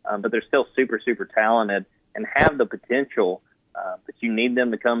April. But they're still super, super talented and have the potential, but you need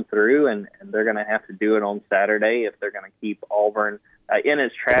them to come through, and they're going to have to do it on Saturday if they're going to keep Auburn in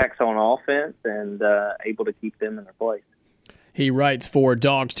its tracks on offense and able to keep them in their place. He writes for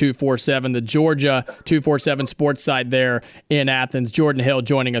Dawgs 247, the Georgia 247 sports site there in Athens. Jordan Hill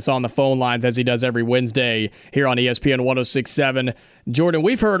joining us on the phone lines as he does every Wednesday here on ESPN 106.7. Jordan,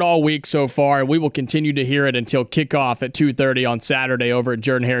 we've heard all week so far, and we will continue to hear it until kickoff at 2:30 on Saturday over at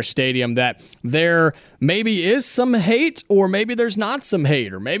Jordan-Hare Stadium, that there maybe is some hate, or maybe there's not some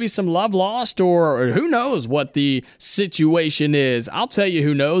hate, or maybe some love lost, or who knows what the situation is. I'll tell you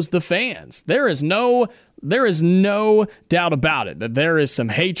who knows: the fans. There is no doubt about it that there is some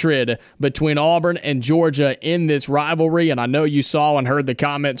hatred between Auburn and Georgia in this rivalry, and I know you saw and heard the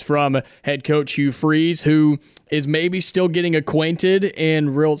comments from head coach Hugh Freeze, who is maybe still getting acquainted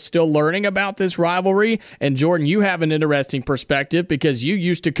and still learning about this rivalry. And Jordan, you have an interesting perspective because you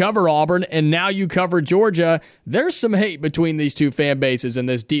used to cover Auburn and now you cover Georgia. There's some hate between these two fan bases in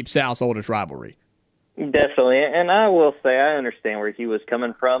this Deep South's oldest rivalry. Definitely, and I will say I understand where he was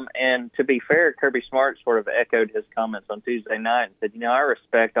coming from. And to be fair, Kirby Smart sort of echoed his comments on Tuesday night and said, I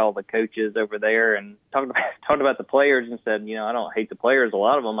respect all the coaches over there, and talked about the players and said, I don't hate the players. A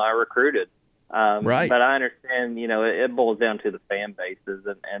lot of them I recruited. Right. But I understand, it boils down to the fan bases.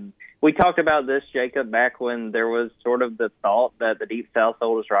 And we talked about this, Jacob, back when there was sort of the thought that the Deep South's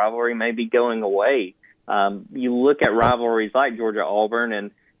oldest rivalry may be going away. You look at rivalries like Georgia-Auburn,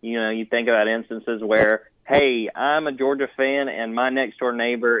 and you think about instances where, hey, I'm a Georgia fan and my next door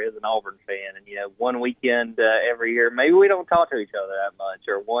neighbor is an Auburn fan. And, one weekend every year, maybe we don't talk to each other that much,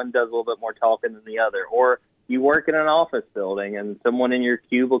 or one does a little bit more talking than the other. Or you work in an office building and someone in your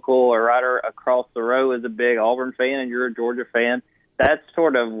cubicle or right across the row is a big Auburn fan and you're a Georgia fan. That's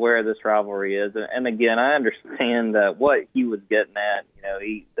sort of where this rivalry is. And again, I understand what he was getting at.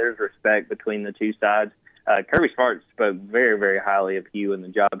 There's respect between the two sides. Kirby Smart spoke very, very highly of Hugh and the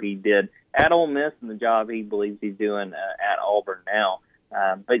job he did at Ole Miss and the job he believes he's doing at Auburn now.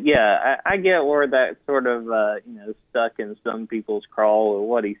 But yeah, I get where that sort of stuck in some people's crawl or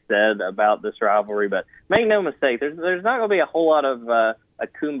what he said about this rivalry. But make no mistake, there's not going to be a whole lot of a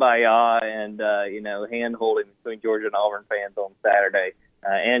kumbaya and hand holding between Georgia and Auburn fans on Saturday.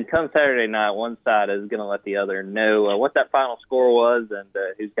 And come Saturday night, one side is going to let the other know what that final score was and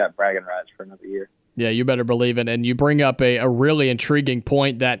who's got bragging rights for another year. Yeah, you better believe it. And you bring up a really intriguing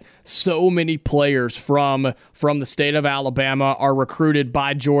point that so many players from the state of Alabama are recruited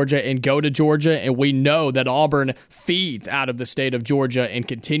by Georgia and go to Georgia. And we know that Auburn feeds out of the state of Georgia and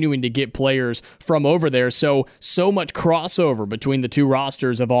continuing to get players from over there. So much crossover between the two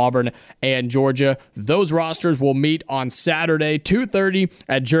rosters of Auburn and Georgia. Those rosters will meet on Saturday, 2:30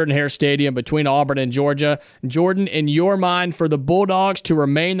 at Jordan-Hare Stadium between Auburn and Georgia. Jordan, in your mind, for the Bulldogs to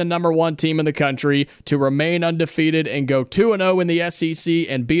remain the number one team in the country, to remain undefeated and go 2-0 in the SEC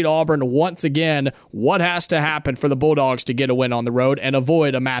and beat Auburn once again, what has to happen for the Bulldogs to get a win on the road and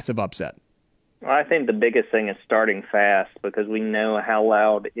avoid a massive upset? Well, I think the biggest thing is starting fast because we know how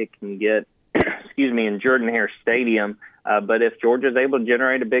loud it can get, in Jordan-Hare Stadium. But if Georgia's able to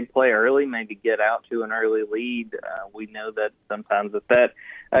generate a big play early, maybe get out to an early lead, we know that sometimes if that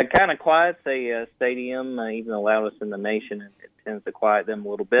kind of quiets a stadium, even the loudest in the nation, it tends to quiet them a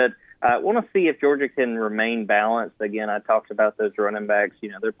little bit. I want to see if Georgia can remain balanced. Again, I talked about those running backs.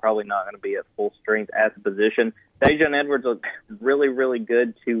 They're probably not going to be at full strength at the position. Dajon Edwards looked really, really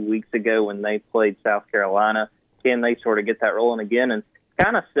good 2 weeks ago when they played South Carolina. Can they sort of get that rolling again? And it's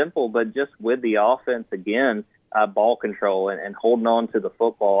kind of simple, but just with the offense again, ball control and holding on to the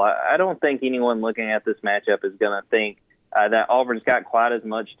football. I don't think anyone looking at this matchup is going to think that Auburn's got quite as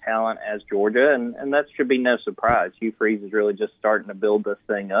much talent as Georgia, and that should be no surprise. Hugh Freeze is really just starting to build this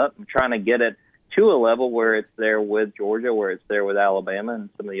thing up and trying to get it to a level where it's there with Georgia, where it's there with Alabama and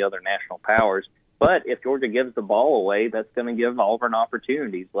some of the other national powers. But if Georgia gives the ball away, that's going to give Auburn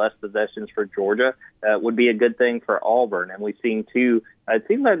opportunities. Less possessions for Georgia would be a good thing for Auburn. And we've seen, too, it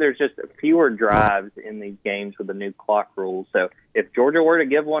seems like there's just fewer drives in these games with the new clock rules. So if Georgia were to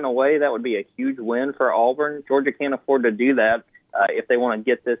give one away, that would be a huge win for Auburn. Georgia can't afford to do that if they want to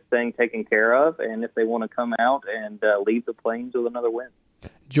get this thing taken care of and if they want to come out and leave the Plains with another win.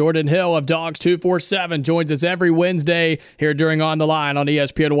 Jordan Hill of Dawgs 247 joins us every Wednesday here during On the Line on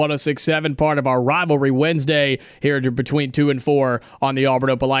ESPN 106.7, part of our Rivalry Wednesday here between 2 and 4 on the Auburn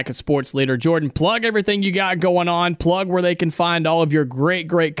Opelika Sports Leader. Jordan, plug everything you got going on. Plug where they can find all of your great,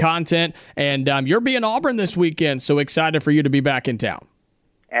 great content. And you're being Auburn this weekend, so excited for you to be back in town.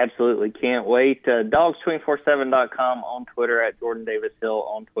 Absolutely. Can't wait. Dawgs247.com on Twitter, at Jordan Davis Hill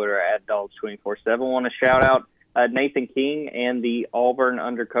on Twitter, at Dawgs247. Want to shout out Nathan King and the Auburn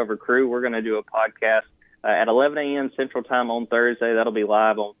Undercover Crew. We're going to do a podcast at 11 a.m. Central Time on Thursday. That'll be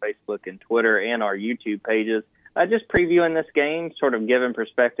live on Facebook and Twitter and our YouTube pages. Just previewing this game, sort of giving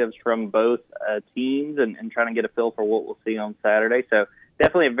perspectives from both teams and trying to get a feel for what we'll see on Saturday. So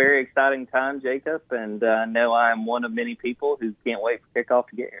definitely a very exciting time, Jacob, and I know I am one of many people who can't wait for kickoff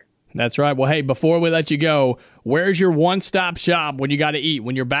to get here. That's right. Well, hey, before we let you go, where's your one-stop shop when you got to eat?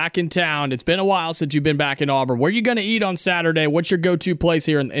 When you're back in town, it's been a while since you've been back in Auburn. Where are you going to eat on Saturday? What's your go-to place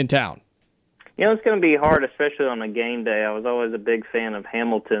here in town? You know, it's going to be hard, especially on a game day. I was always a big fan of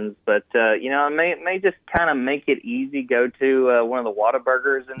Hamilton's, but, I may just kind of make it easy, go to one of the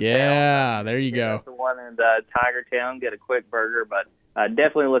Whataburgers in town. Yeah, there you go. The one in Tigertown, get a quick burger, but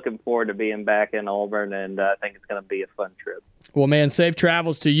definitely looking forward to being back in Auburn, and I think it's going to be a fun trip. Well, man, safe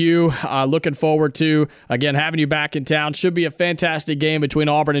travels to you. Looking forward to, again, having you back in town. Should be a fantastic game between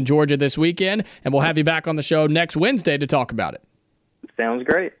Auburn and Georgia this weekend, and we'll have you back on the show next Wednesday to talk about it. Sounds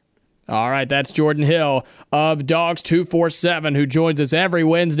great. All right, that's Jordan Hill of Dawgs 247, who joins us every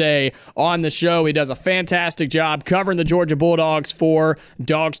Wednesday on the show. He does a fantastic job covering the Georgia Bulldogs for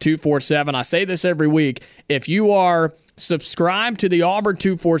Dawgs 247. I say this every week. If you are subscribed to the Auburn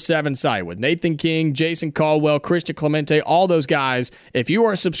 247 site with Nathan King, Jason Caldwell, Christian Clemente, all those guys, if you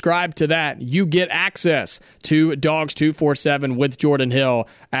are subscribed to that, you get access to Dawgs 247 with Jordan Hill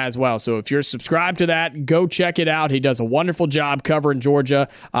as well. So if you're subscribed to that, go check it out. He does a wonderful job covering Georgia.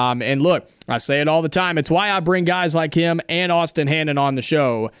 And look, I say it all the time. It's why I bring guys like him and Austin Hannon on the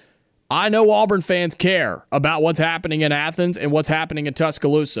show. I know Auburn fans care about what's happening in Athens and what's happening in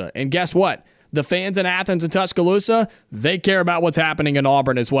Tuscaloosa. And guess what? The fans in Athens and Tuscaloosa, they care about what's happening in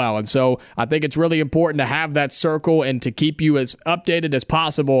Auburn as well. And so I think it's really important to have that circle and to keep you as updated as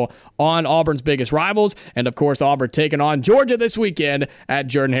possible on Auburn's biggest rivals. And, of course, Auburn taking on Georgia this weekend at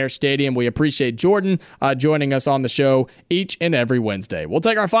Jordan-Hare Stadium. We appreciate Jordan joining us on the show each and every Wednesday. We'll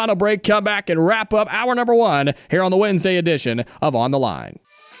take our final break, come back, and wrap up hour number 1 here on the Wednesday edition of On the Line.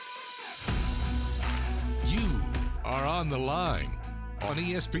 You are on the line on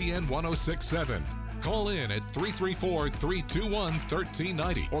ESPN 106.7. Call in at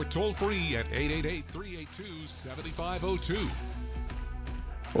 334-321-1390 or toll free at 888-382-7502.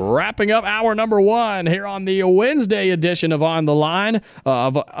 Wrapping up hour number 1 here on the Wednesday edition of On the Line.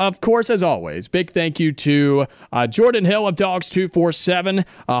 Of course, as always, big thank you to Jordan Hill of Dawgs 247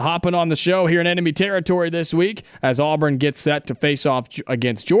 hopping on the show here in enemy territory this week as Auburn gets set to face off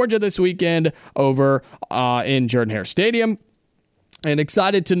against Georgia this weekend over in Jordan-Hare Stadium. And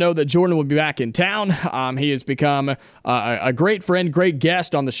excited to know that Jordan will be back in town. He has become a great friend, great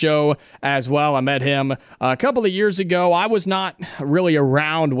guest on the show as well. I met him a couple of years ago. I was not really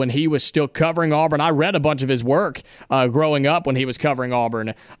around when he was still covering Auburn. I read a bunch of his work growing up when he was covering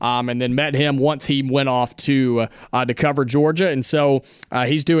Auburn, and then met him once he went off to cover Georgia. And so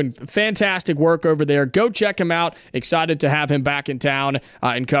he's doing fantastic work over there. Go check him out. Excited to have him back in town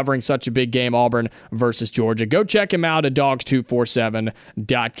and covering such a big game, Auburn versus Georgia. Go check him out at Dawgs 247.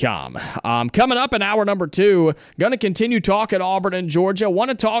 1067.com. Coming up in hour number 2, going to continue talking Auburn and Georgia. Want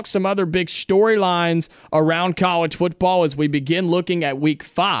to talk some other big storylines around college football as we begin looking at week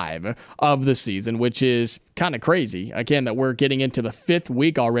 5 of the season, which is kind of crazy, again, that we're getting into the 5th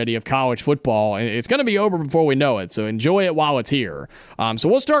week already of college football, and it's going to be over before we know it, so enjoy it while it's here. So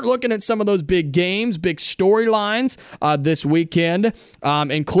we'll start looking at some of those big games, big storylines this weekend,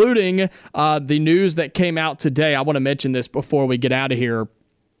 including the news that came out today. I want to mention this before we get out of here.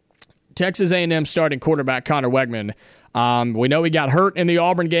 Texas A&M starting quarterback Connor Wegman. We know he got hurt in the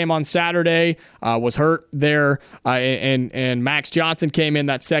Auburn game on Saturday, was hurt there, and Max Johnson came in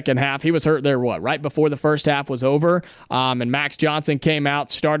that second half. He was hurt there, right before the first half was over, and Max Johnson came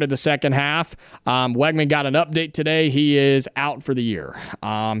out, started the second half. Wegman got an update today. He is out for the year.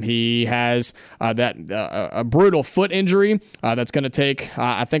 He has a brutal foot injury that's going to take,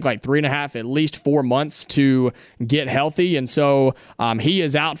 I think, like 3.5, at least 4 months to get healthy, and so he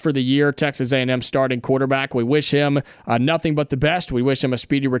is out for the year. Texas A&M starting quarterback. We wish him nothing but the best. We wish him a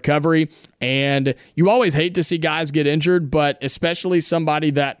speedy recovery. And you always hate to see guys get injured, but especially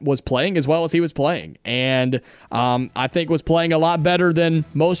somebody that was playing as well as he was playing. And I think was playing a lot better than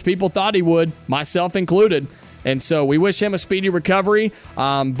most people thought he would, myself included. And so we wish him a speedy recovery.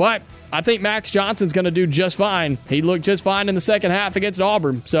 But I think Max Johnson's going to do just fine. He looked just fine in the second half against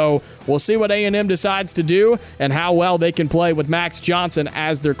Auburn. So we'll see what A&M decides to do and how well they can play with Max Johnson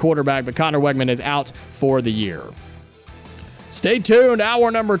as their quarterback. But Connor Wegman is out for the year. Stay tuned. Hour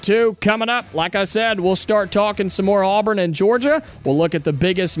number 2 coming up. Like I said, we'll start talking some more Auburn and Georgia. We'll look at the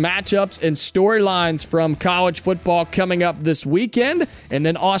biggest matchups and storylines from college football coming up this weekend. And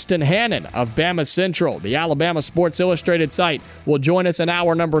then Austin Hannon of Bama Central, the Alabama Sports Illustrated site, will join us in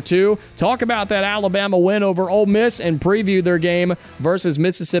hour number 2. Talk about that Alabama win over Ole Miss and preview their game versus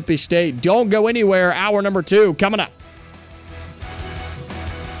Mississippi State. Don't go anywhere. Hour number 2 coming up.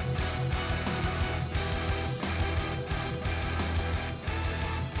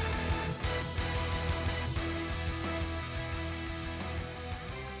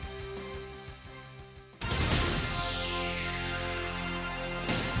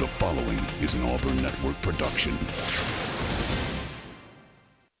 The following is an Auburn Network production.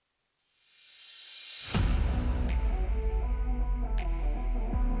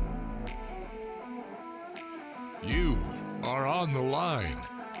 You are on the line.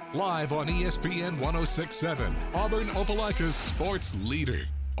 Live on ESPN 1067, Auburn Opelika's sports leader.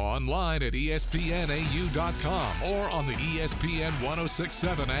 Online at ESPNAU.com or on the ESPN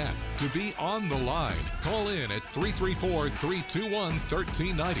 1067 app. To be on the line, call in at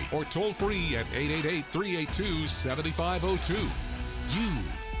 334-321-1390 or toll free at 888-382-7502. You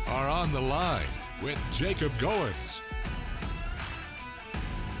are on the line with Jacob Goins.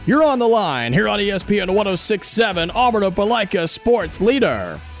 You're on the line here on ESPN 1067, Auburn Opelika sports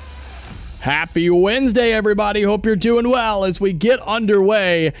leader. Happy Wednesday, everybody. Hope you're doing well as we get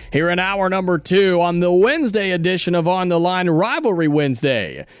underway here in hour number 2 on the Wednesday edition of On the Line Rivalry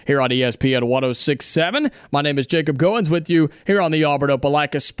Wednesday here on ESPN 1067. My name is Jacob Goins with you here on the Auburn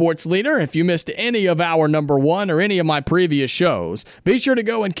Opelika Sports Leader. If you missed any of hour number 1 or any of my previous shows, be sure to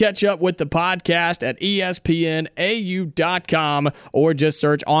go and catch up with the podcast at ESPNAU.com or just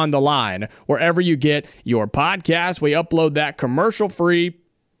search On the Line wherever you get your podcast. We upload that commercial-free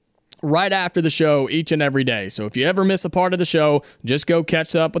right after the show each and every day. So if you ever miss a part of the show, just go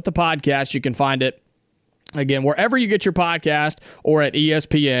catch up with the podcast. You can find it, again, wherever you get your podcast or at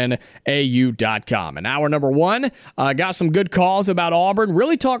ESPNAU.com. And hour number 1, got some good calls about Auburn,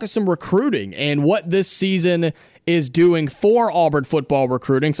 really talking some recruiting and what this season is doing for Auburn football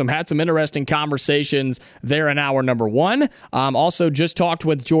recruiting. So had some interesting conversations there in hour number 1. Also just talked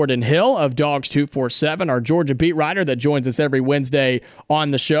with Jordan Hill of Dawgs 247, our Georgia beat writer that joins us every Wednesday on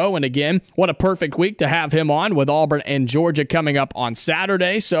the show. And again, what a perfect week to have him on with Auburn and Georgia coming up on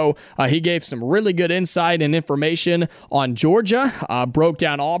Saturday. So he gave some really good insight and information on Georgia, broke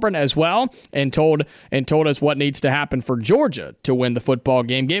down Auburn as well, and told us what needs to happen for Georgia to win the football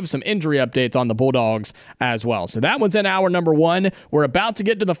game. Gave us some injury updates on the Bulldogs as well. So that was in hour number 1. We're about to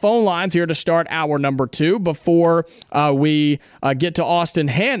get to the phone lines here to start hour number 2 before we get to Austin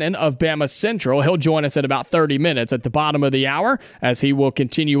Hannon of Bama Central. He'll join us at about 30 minutes at the bottom of the hour as he will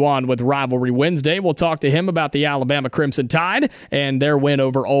continue on with Rivalry Wednesday. We'll talk to him about the Alabama Crimson Tide and their win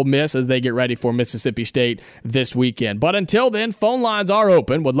over Ole Miss as they get ready for Mississippi State this weekend. But until then, phone lines are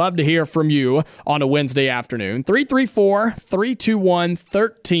open. Would love to hear from you on a Wednesday afternoon.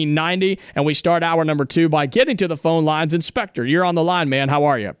 334-321-1390. And we start hour number 2 by getting to the phone lines. Inspector, you're on the line, man. How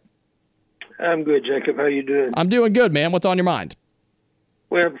are you? I'm good, Jacob. How you doing? I'm doing good, man. What's on your mind?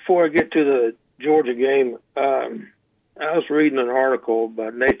 Well, before I get to the Georgia game, I was reading an article by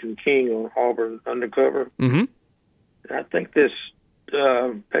Nathan King on Auburn Undercover. Mm-hmm. I think this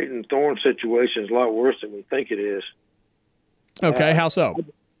Peyton Thorne situation is a lot worse than we think it is. Okay, how so?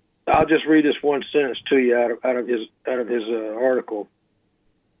 I'll just read this one sentence to you out of his article.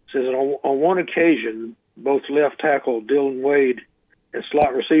 It says, on one occasion, both left tackle Dylan Wade and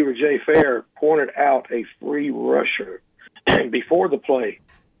slot receiver Jay Fair pointed out a free rusher before the play,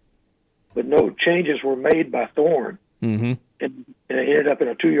 but no changes were made by Thorne, mm-hmm. and it ended up in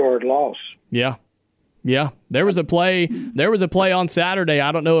a 2-yard loss. Yeah. Yeah, there was a play on Saturday.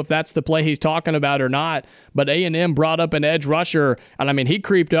 I don't know if that's the play he's talking about or not, but A&M brought up an edge rusher, and I mean, he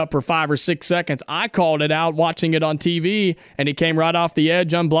creeped up for 5 or 6 seconds. I called it out watching it on TV, and he came right off the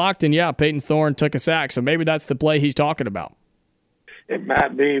edge unblocked, and yeah, Peyton Thorne took a sack. So maybe that's the play he's talking about. It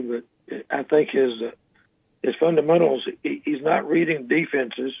might be, but I think his fundamentals, he's not reading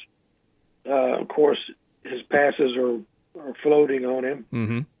defenses. Of course, his passes are floating on him.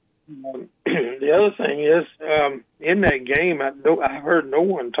 Mm-hmm. The other thing is, in that game, I heard no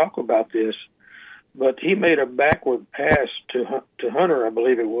one talk about this, but he made a backward pass to Hunter, I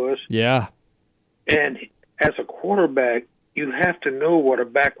believe it was. Yeah. And as a quarterback, you have to know what a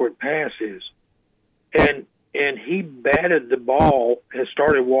backward pass is. And he batted the ball and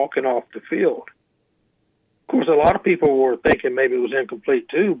started walking off the field. Of course, a lot of people were thinking maybe it was incomplete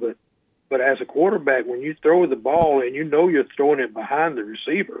too, but as a quarterback, when you throw the ball and you know you're throwing it behind the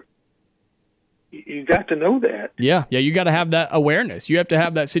receiver, you got to know that. Yeah, you got to have that awareness. You have to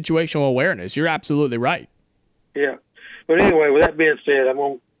have that situational awareness. You're absolutely right. Yeah. But anyway, with that being said,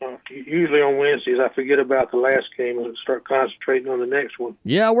 usually on Wednesdays I forget about the last game and start concentrating on the next one.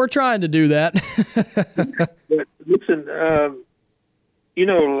 Yeah, we're trying to do that. But listen,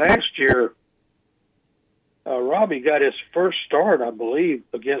 last year, Robbie got his first start, I believe,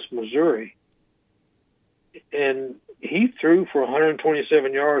 against Missouri. And he threw for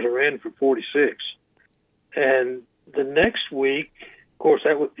 127 yards and ran for 46. And the next week, of course,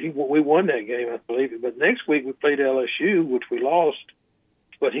 we won that game, I believe. But next week we played LSU, which we lost.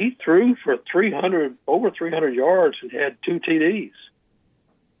 But he threw for over 300 yards and had 2 TDs.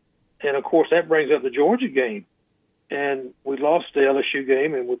 And, of course, that brings up the Georgia game. And we lost the LSU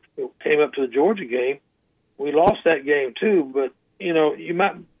game and we came up to the Georgia game. We lost that game, too. But, you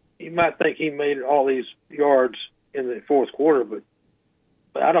might think he made all these yards in the fourth quarter, but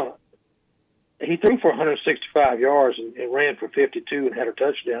I don't. He threw for 165 yards and ran for 52 and had a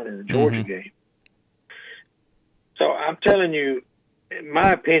touchdown in the Georgia game. So I'm telling you, in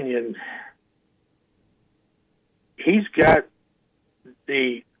my opinion, he's got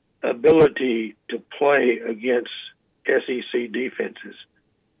the ability to play against SEC defenses.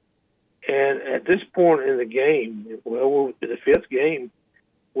 And at this point in the game, in the 5th game,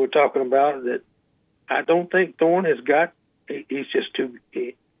 we're talking about that. I don't think Thorne he's just too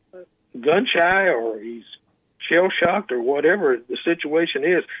gun shy or he's shell shocked or whatever the situation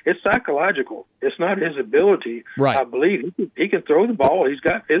is. It's psychological. It's not his ability. Right. I believe he can throw the ball. He's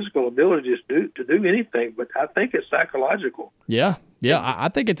got physical ability to do anything, but I think it's psychological. Yeah. I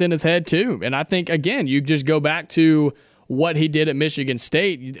think it's in his head too. And I think, again, you just go back to what he did at Michigan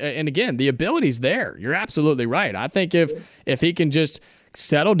State. And again, the ability's there. You're absolutely right. I think if he can just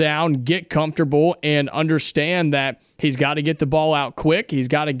settle down, get comfortable, and understand that he's got to get the ball out quick, he's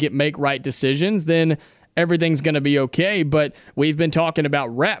got to make right decisions, then everything's going to be okay. But we've been talking about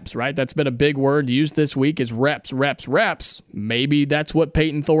reps, right? That's been a big word used this week is reps. Maybe that's what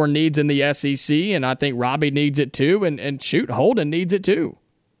Peyton Thorne needs in the SEC, and I think Robbie needs it too, and shoot, Holden needs it too.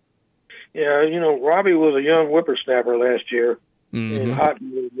 Yeah, Robbie was a young whippersnapper last year, and hot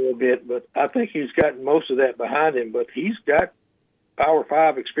a little bit, but I think he's gotten most of that behind him, but he's got Power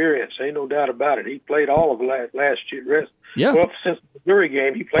 5 experience, ain't no doubt about it. He played all of last year. Yeah. Well, since the Missouri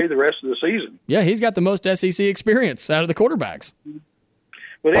game, he played the rest of the season. Yeah, he's got the most SEC experience out of the quarterbacks.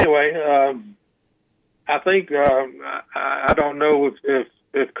 But anyway, I think I don't know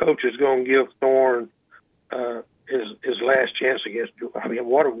if Coach is going to give Thorne his last chance against. I mean,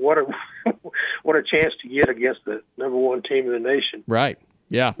 what a chance to get against the number 1 team in the nation. Right.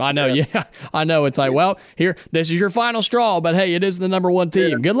 Yeah, I know. Yeah, I know. It's like, well, this is your final straw, but hey, it is the number 1 team.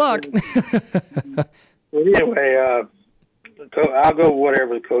 Yeah. Good luck. Well, anyway, I'll go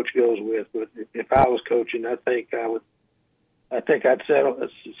whatever the coach goes with. But if I was coaching, I think I'd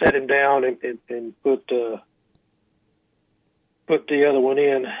set him down and put put the other one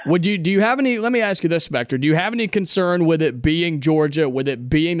in. Do you have any, let me ask you this, Spectre, do you have any concern with it being Georgia, with it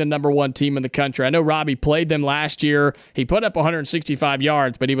being the number one team in the country? I know Robbie played them last year. He put up 165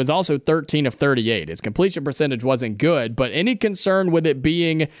 yards, but he was also 13 of 38. His completion percentage wasn't good, but any concern with it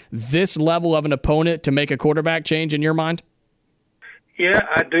being this level of an opponent to make a quarterback change in your mind? Yeah,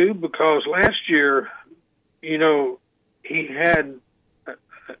 I do, because last year, he had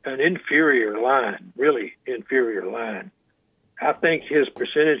an inferior line, really inferior line. I think his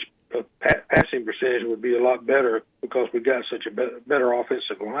percentage of passing percentage would be a lot better because we got such a better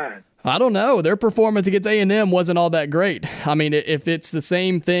offensive line. I don't know. Their performance against A&M wasn't all that great. I mean, if it's the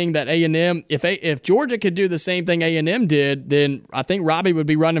same thing that A&M, if Georgia could do the same thing A&M did, then I think Robbie would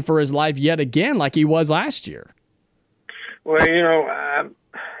be running for his life yet again like he was last year. Well,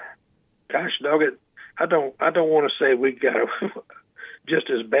 gosh, dog it, I don't want to say we got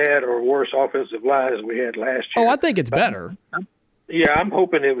just as bad or worse offensive line as we had last year. Oh, I think it's better. I'm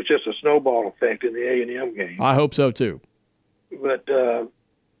hoping it was just a snowball effect in the A&M game. I hope so too. But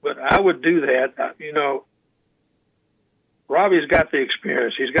I would do that. Robbie's got the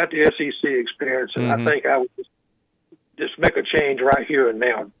experience. He's got the SEC experience, and I think I would just make a change right here and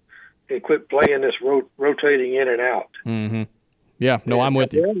now and quit playing this rotating in and out. Mm-hmm. Yeah, no, I'm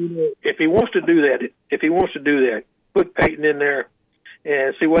with you. If he wants to do that, put Peyton in there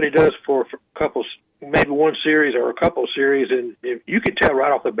and see what he does for a couple, maybe one series or a couple series, and if you can tell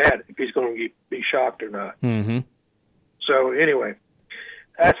right off the bat if he's going to be shocked or not. Mm-hmm. So anyway,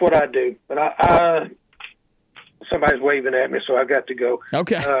 that's what I do. But I somebody's waving at me, so I got to go.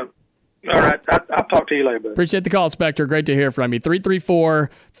 Okay. All right. I'll talk to you later, buddy. Appreciate the call, Spectre. Great to hear from you.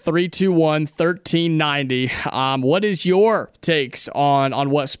 334-321-1390. What is your takes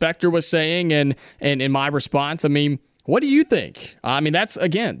on what Spectre was saying and in my response? I mean, what do you think? I mean, that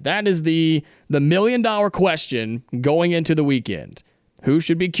is the $1 million question going into the weekend. Who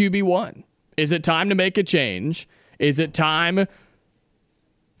should be QB1? Is it time to make a change? Is it time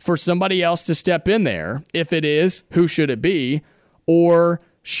for somebody else to step in there? If it is, who should it be? Or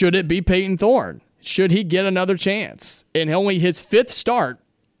should it be Peyton Thorne? Should he get another chance? And only his fifth start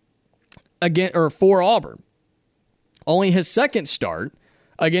for Auburn. Only his second start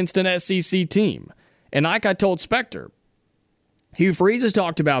against an SEC team. And like I told Spectre, Hugh Freeze has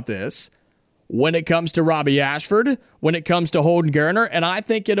talked about this when it comes to Robbie Ashford, when it comes to Holden Geriner, and I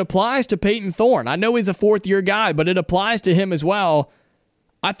think it applies to Peyton Thorne. I know he's a fourth-year guy, but it applies to him as well.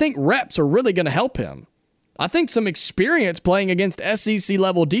 I think reps are really going to help him. I think some experience playing against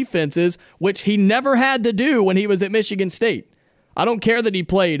SEC-level defenses, which he never had to do when he was at Michigan State. I don't care that he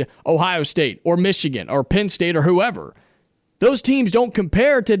played Ohio State or Michigan or Penn State or whoever. Those teams don't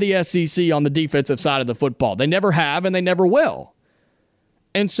compare to the SEC on the defensive side of the football. They never have and they never will.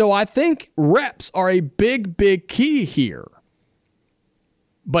 And so I think reps are a big, big key here.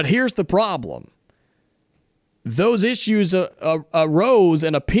 But here's the problem. Those issues arose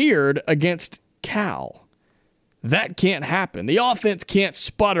and appeared against Cal. That can't happen. The offense can't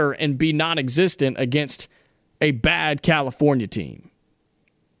sputter and be non-existent against a bad California team.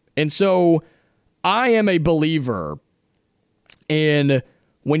 And so I am a believer in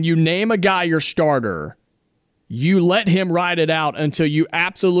when you name a guy your starter, you let him ride it out until you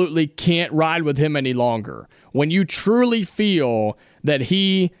absolutely can't ride with him any longer. When you truly feel that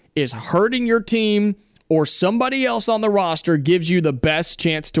he is hurting your team or somebody else on the roster gives you the best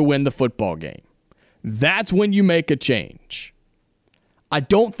chance to win the football game. That's when you make a change. I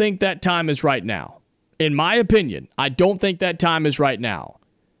don't think that time is right now. In my opinion, I don't think that time is right now.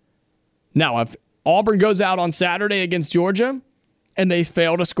 Now, if Auburn goes out on Saturday against Georgia and they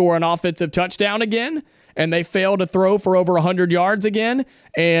fail to score an offensive touchdown again, and they fail to throw for over 100 yards again,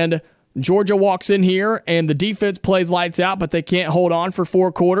 and Georgia walks in here and the defense plays lights out, but they can't hold on for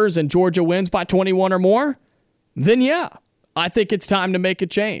 4 quarters and Georgia wins by 21 or more, then yeah, I think it's time to make a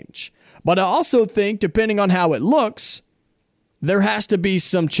change. But I also think, depending on how it looks, there has to be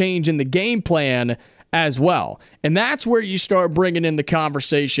some change in the game plan as well. And that's where you start bringing in the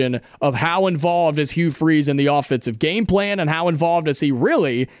conversation of how involved is Hugh Freeze in the offensive game plan and how involved is he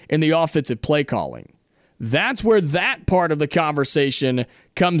really in the offensive play calling. That's where that part of the conversation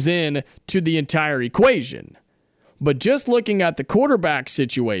comes in to the entire equation. But just looking at the quarterback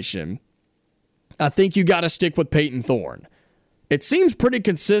situation, I think you got to stick with Peyton Thorne. It seems pretty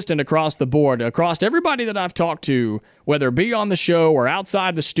consistent across the board, across everybody that I've talked to, whether it be on the show or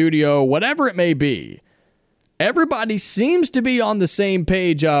outside the studio, whatever it may be. Everybody seems to be on the same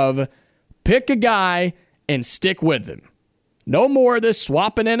page of pick a guy and stick with him. No more of this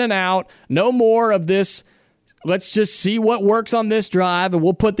swapping in and out. No more of this let's just see what works on this drive, and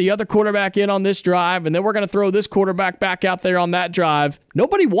we'll put the other quarterback in on this drive, and then we're going to throw this quarterback back out there on that drive.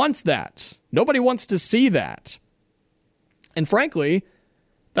 Nobody wants that. Nobody wants to see that. And frankly,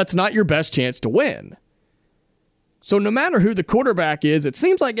 that's not your best chance to win. So no matter who the quarterback is, it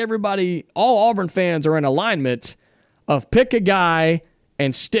seems like everybody, all Auburn fans, are in alignment of pick a guy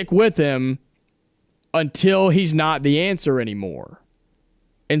and stick with him until he's not the answer anymore.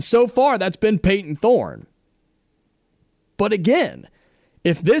 And so far, that's been Peyton Thorne. But again,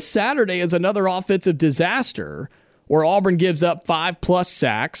 if this Saturday is another offensive disaster where Auburn gives up 5+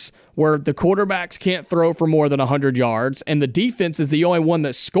 sacks, where the quarterbacks can't throw for more than 100 yards, and the defense is the only one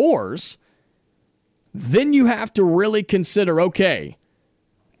that scores, then you have to really consider, okay,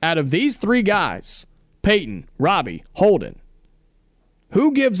 out of these three guys, Peyton, Robbie, Holden,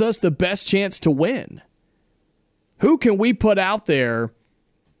 who gives us the best chance to win? Who can we put out there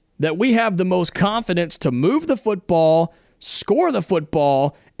that we have the most confidence to move the football, score the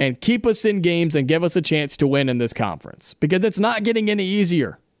football, and keep us in games and give us a chance to win in this conference? Because it's not getting any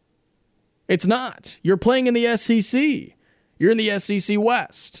easier. It's not. You're playing in the SEC. You're in the SEC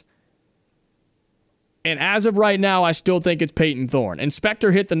West. And as of right now, I still think it's Peyton Thorne. And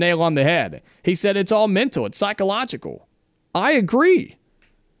Spector hit the nail on the head. He said it's all mental. It's psychological. I agree.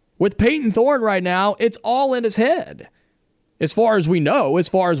 With Peyton Thorne right now, it's all in his head. As far as we know, as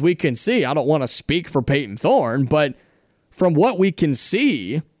far as we can see, I don't want to speak for Peyton Thorne, but from what we can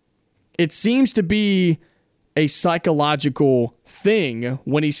see, it seems to be a psychological thing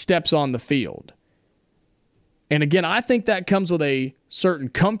when he steps on the field. And again, I think that comes with a certain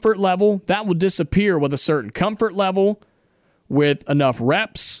comfort level. That will disappear with a certain comfort level, with enough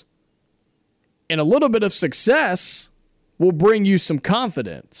reps, and a little bit of success will bring you some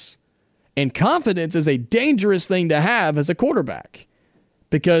confidence. And confidence is a dangerous thing to have as a quarterback,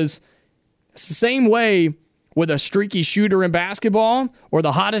 because it's the same way with a streaky shooter in basketball or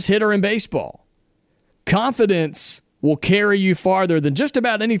the hottest hitter in baseball. Confidence will carry you farther than just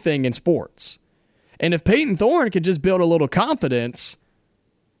about anything in sports. And if Peyton Thorne could just build a little confidence,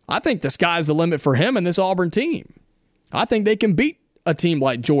 I think the sky's the limit for him and this Auburn team. I think they can beat a team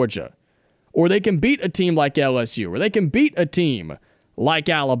like Georgia, or they can beat a team like LSU, or they can beat a team like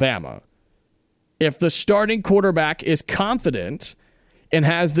Alabama if the starting quarterback is confident and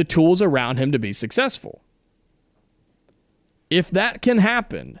has the tools around him to be successful. If that can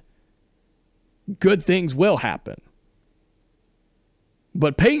happen, good things will happen.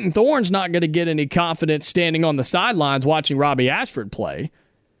 But Peyton Thorne's not going to get any confidence standing on the sidelines watching Robbie Ashford play.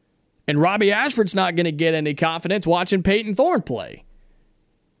 And Robbie Ashford's not going to get any confidence watching Peyton Thorne play.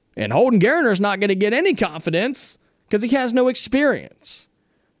 And Holden Geriner's not going to get any confidence because he has no experience.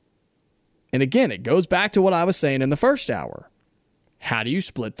 And again, it goes back to what I was saying in the first hour. How do you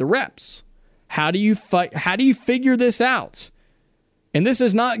split the reps? How do you figure this out? And this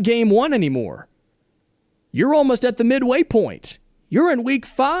is not game 1 anymore. You're almost at the midway point. You're in week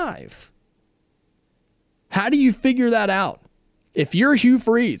 5. How do you figure that out? If you're Hugh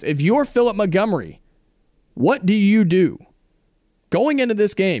Freeze, if you're Philip Montgomery, what do you do? Going into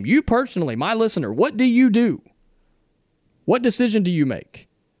this game, you personally, my listener, what do you do? What decision do you make?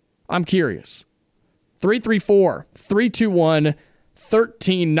 I'm curious.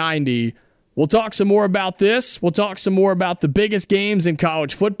 334-321-1390. We'll talk some more about this. We'll talk some more about the biggest games in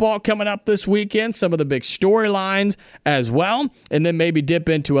college football coming up this weekend, some of the big storylines as well, and then maybe dip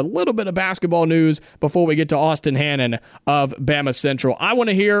into a little bit of basketball news before we get to Austin Hannon of Bama Central. I want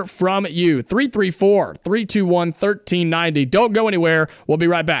to hear from you. 334-321-1390. Don't go anywhere. We'll be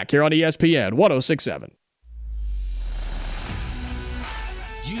right back here on ESPN 106.7.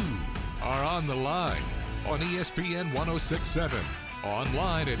 You are on the line on ESPN 106.7.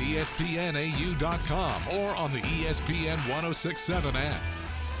 Online at ESPNAU.com or on the ESPN 106.7 app.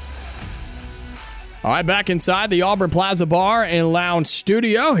 All right, back inside the Auburn Plaza Bar and Lounge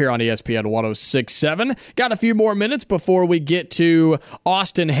Studio here on ESPN 106.7. Got a few more minutes before we get to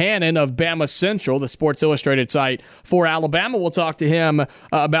Austin Hannon of Bama Central, the Sports Illustrated site for Alabama. We'll talk to him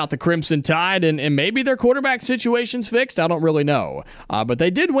about the Crimson Tide and maybe their quarterback situation's fixed. I don't really know. But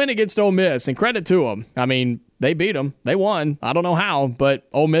they did win against Ole Miss, and credit to them. I mean, they beat them. They won. I don't know how, but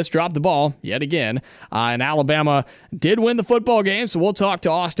Ole Miss dropped the ball yet again. And Alabama did win the football game, so we'll talk to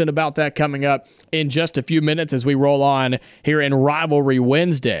Austin about that coming up in just a few minutes as we roll on here in Rivalry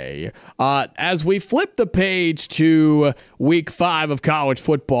Wednesday. As we flip the page to Week 5 of college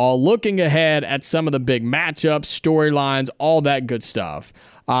football, looking ahead at some of the big matchups, storylines, all that good stuff.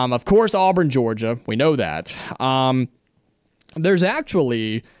 Of course, Auburn, Georgia. We know that. There's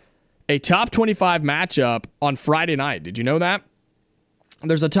actually a top 25 matchup on Friday night. Did you know that?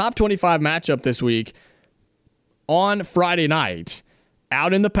 There's a top 25 matchup this week on Friday night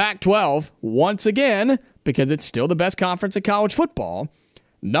out in the Pac-12 once again, because it's still the best conference in college football.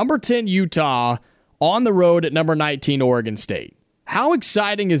 Number 10 Utah on the road at number 19 Oregon State. How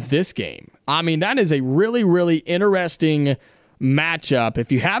exciting is this game? I mean, that is a really, really interesting matchup.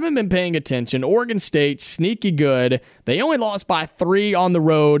 If you haven't been paying attention, Oregon State, sneaky good. They only lost by 3 on the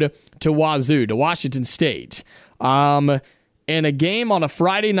road to Wazoo, to Washington State. In a game on a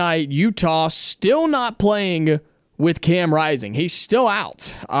Friday night, Utah still not playing with Cam Rising. He's still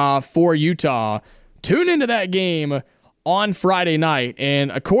out for Utah. Tune into that game on Friday night,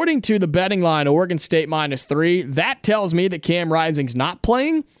 and according to the betting line, Oregon State -3, that tells me that Cam Rising's not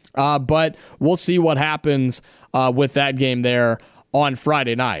playing, but we'll see what happens with that game there on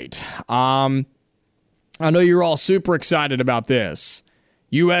Friday night. I know you're all super excited about this.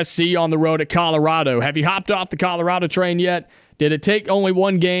 USC on the road at Colorado. Have you hopped off the Colorado train yet? Did it take only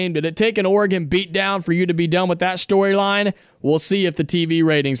one game? Did it take an Oregon beatdown for you to be done with that storyline? We'll see if the TV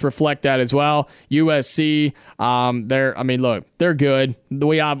ratings reflect that as well. USC, they're good.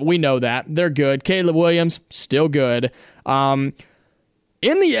 We know that. They're good. Caleb Williams, still good. In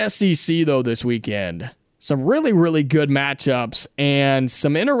the SEC, though, this weekend, some really, really good matchups and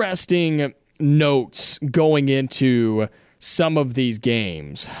some interesting notes going into some of these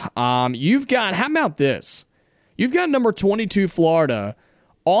games. You've got, how about this? You've got number 22 Florida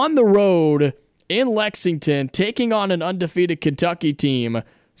on the road in Lexington taking on an undefeated Kentucky team.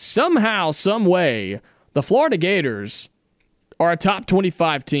 Somehow, some way, the Florida Gators are a top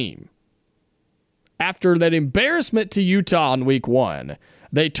 25 team. After that embarrassment to Utah in week 1,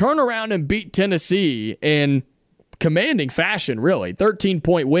 they turn around and beat Tennessee in commanding fashion, really.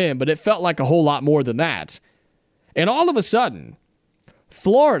 13-point win, but it felt like a whole lot more than that. And all of a sudden,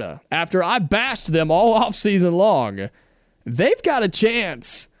 Florida, after I bashed them all off season long, they've got a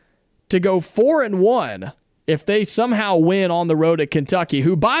chance to go 4-1 if they somehow win on the road at Kentucky,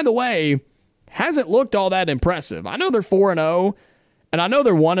 who, by the way, hasn't looked all that impressive. I know they're 4-0, and I know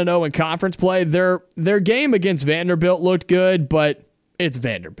they're 1-0 in conference play. Their game against Vanderbilt looked good, but it's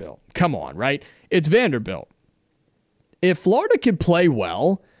Vanderbilt. Come on, right? It's Vanderbilt. If Florida can play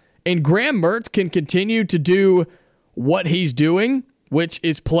well and Graham Mertz can continue to do what he's doing, which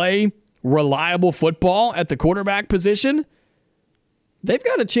is play reliable football at the quarterback position, they've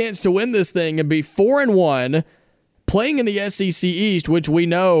got a chance to win this thing and be 4-1, playing in the SEC East, which we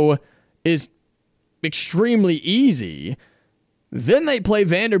know is extremely easy. Then they play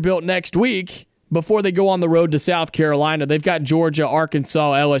Vanderbilt next week before they go on the road to South Carolina. They've got Georgia,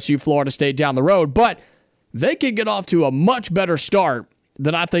 Arkansas, LSU, Florida State down the road, but they could get off to a much better start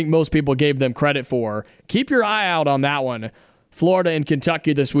than I think most people gave them credit for. Keep your eye out on that one. Florida and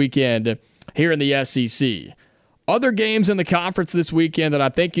Kentucky this weekend here in the SEC. Other games in the conference this weekend that I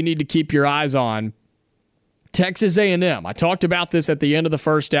think you need to keep your eyes on. Texas A&M. I talked about this at the end of the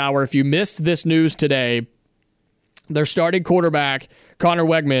first hour. If you missed this news today, their starting quarterback, Connor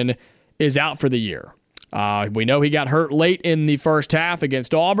Wegman, is out for the year. We know he got hurt late in the first half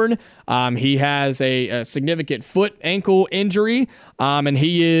against Auburn. He has a significant foot ankle injury, and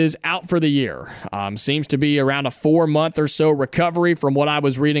he is out for the year. Seems to be around a 4-month or so recovery from what I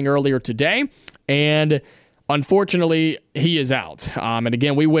was reading earlier today, and unfortunately, he is out. And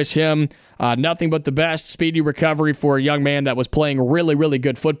again, we wish him nothing but the best, speedy recovery for a young man that was playing really, really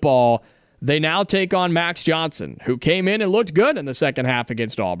good football. They now take on Max Johnson, who came in and looked good in the second half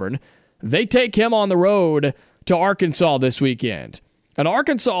against Auburn. They take him on the road to Arkansas this weekend. An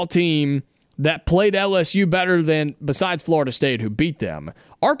Arkansas team that played LSU better than, besides Florida State, who beat them.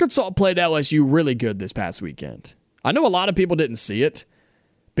 Arkansas played LSU really good this past weekend. I know a lot of people didn't see it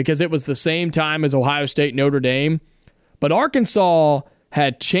because it was the same time as Ohio State, Notre Dame. But Arkansas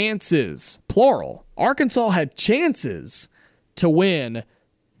had chances, plural. Arkansas had chances to win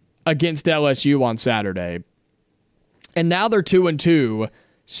against LSU on Saturday. And now they're 2-2.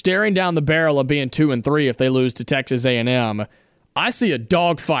 Staring down the barrel of being 2-3 if they lose to Texas A&M. I see a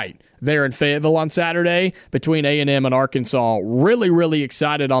dogfight there in Fayetteville on Saturday between A&M and Arkansas. Really, really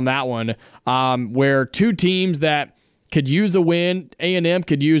excited on that one, where two teams that could use a win. A&M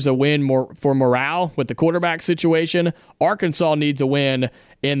could use a win more for morale with the quarterback situation. Arkansas needs a win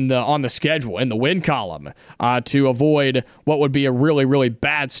on the schedule, in the win column, to avoid what would be a really, really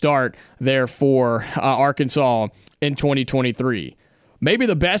bad start there for Arkansas in 2023. Maybe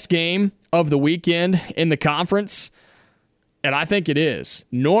the best game of the weekend in the conference, and I think it is.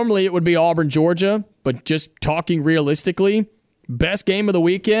 Normally it would be Auburn, Georgia, but just talking realistically, best game of the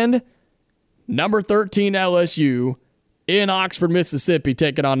weekend, number 13 LSU in Oxford, Mississippi,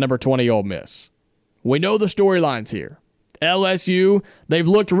 taking on number 20 Ole Miss. We know the storylines here. LSU, they've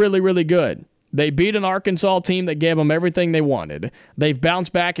looked really, really good. They beat an Arkansas team that gave them everything they wanted. They've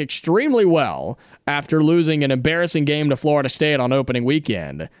bounced back extremely well after losing an embarrassing game to Florida State on opening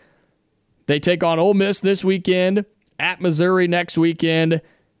weekend. They take on Ole Miss this weekend, at Missouri next weekend,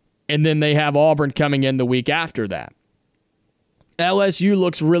 and then they have Auburn coming in the week after that. LSU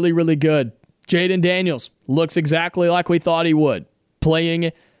looks really, really good. Jaden Daniels looks exactly like we thought he would,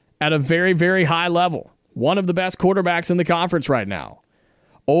 playing at a very, very high level. One of the best quarterbacks in the conference right now.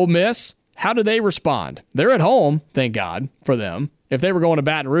 Ole Miss, how do they respond? They're at home, thank God for them. If they were going to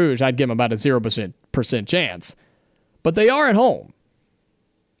Baton Rouge, I'd give them about a 0% chance. But they are at home.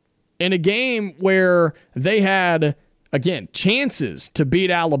 In a game where they had, again, chances to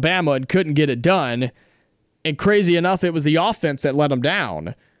beat Alabama and couldn't get it done, and crazy enough, it was the offense that let them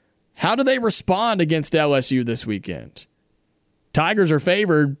down. How do they respond against LSU this weekend? Tigers are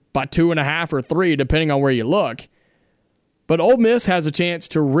favored by 2.5 or 3, depending on where you look. But Ole Miss has a chance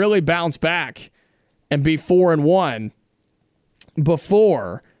to really bounce back and be 4-1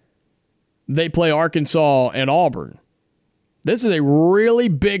 before they play Arkansas and Auburn. This is a really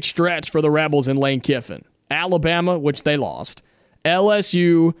big stretch for the Rebels in Lane Kiffin. Alabama, which they lost.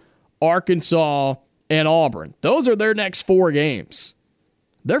 LSU, Arkansas, and Auburn. Those are their next 4 games.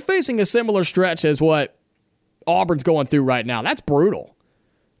 They're facing a similar stretch as what Auburn's going through right now. That's brutal.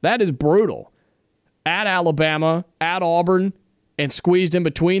 That is brutal. At Alabama, at Auburn, and squeezed in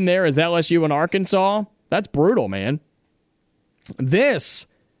between there is LSU and Arkansas. That's brutal, man. This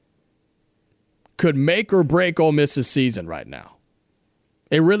could make or break Ole Miss's season right now.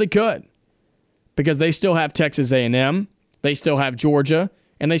 It really could. Because they still have Texas A&M, they still have Georgia,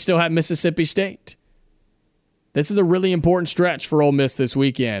 and they still have Mississippi State. This is a really important stretch for Ole Miss this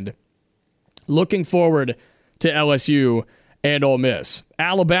weekend. Looking forward to LSU and Ole Miss.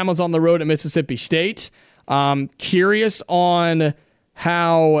 Alabama's on the road at Mississippi State. Curious on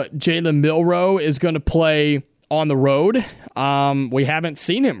how Jalen Milroe is going to play on the road. We haven't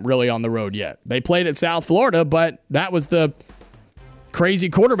seen him really on the road yet. They played at South Florida, but that was the crazy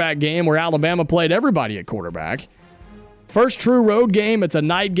quarterback game where Alabama played everybody at quarterback. First true road game. It's a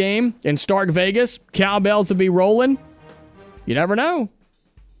night game in Stark Vegas. Cowbells will be rolling. You never know.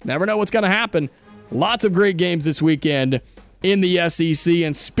 Never know what's going to happen. Lots of great games this weekend in the SEC.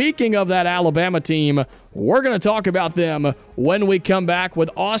 And speaking of that Alabama team, we're going to talk about them when we come back with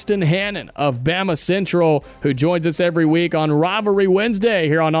Austin Hannon of Bama Central, who joins us every week on Rivalry Wednesday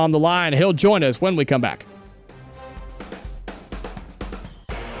here on the Line. He'll join us when we come back.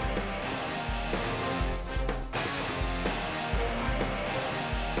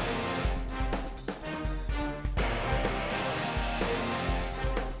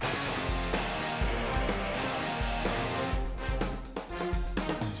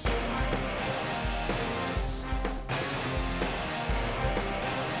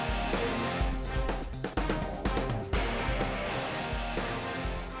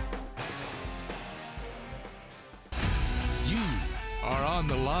 On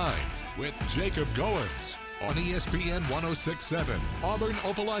the Line with Jacob Goins on ESPN 106.7, Auburn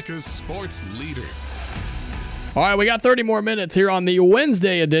Opelika's sports leader. All right, we got 30 more minutes here on the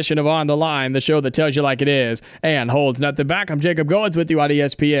Wednesday edition of On the Line, the show that tells you like it is and holds nothing back. I'm Jacob Goins with you on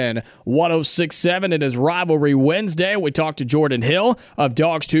ESPN 106.7. It is Rivalry Wednesday. We talked to Jordan Hill of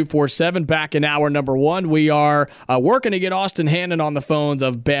Dawgs 247 back in hour number 1. We are working to get Austin Hannon on the phones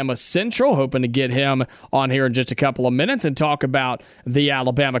of Bama Central, hoping to get him on here in just a couple of minutes and talk about the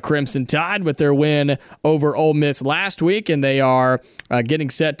Alabama Crimson Tide with their win over Ole Miss last week, and they are getting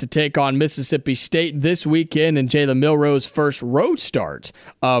set to take on Mississippi State this weekend in Jalen Milroe's first road start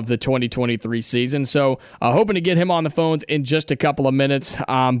of the 2023 season. So hoping to get him on the phones in just a couple of minutes.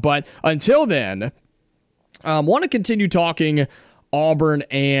 But until then, want to continue talking Auburn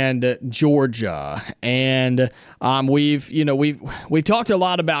and Georgia. And we've talked a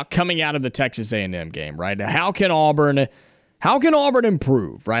lot about coming out of the Texas A&M game, right? How can Auburn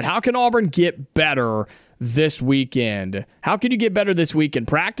improve, right? How can Auburn get better this weekend? How could you get better this week in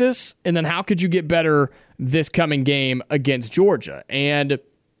practice? And then how could you get better this coming game against Georgia? And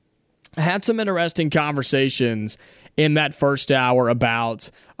I had some interesting conversations in that first hour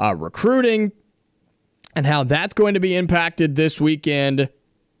about recruiting and how that's going to be impacted this weekend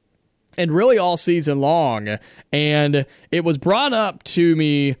and really all season long. And it was brought up to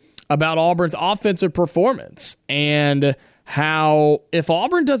me about Auburn's offensive performance and how if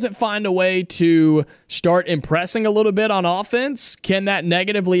Auburn doesn't find a way to start impressing a little bit on offense, can that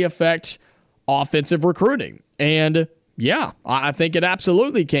negatively affect offensive recruiting? And yeah, I think it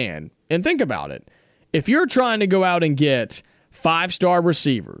absolutely can. And think about it. If you're trying to go out and get 5-star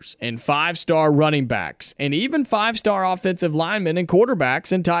receivers and 5-star running backs and even 5-star offensive linemen and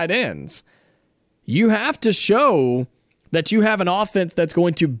quarterbacks and tight ends, You have to show that you have an offense that's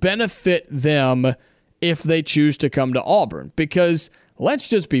going to benefit them if they choose to come to Auburn. Because let's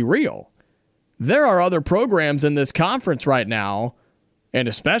just be real. There are other programs in this conference right now, and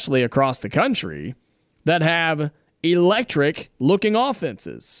especially across the country, that have electric-looking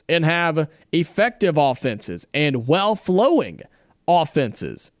offenses and have effective offenses and well-flowing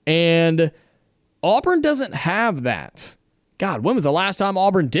offenses. And Auburn doesn't have that. God, when was the last time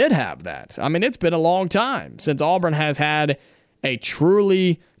Auburn did have that? I mean, it's been a long time since Auburn has had a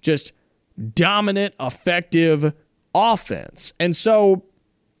truly just dominant, effective offense. And so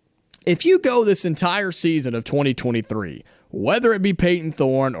if you go this entire season of 2023, whether it be Peyton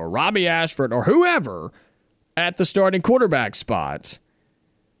Thorne or Robbie Ashford or whoever at the starting quarterback spot,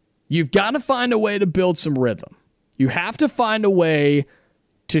 you've got to find a way to build some rhythm. You have to find a way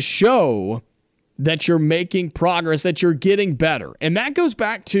to show that you're making progress, that you're getting better. And that goes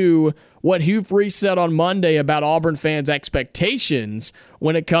back to what Hugh Freeze said on Monday about Auburn fans' expectations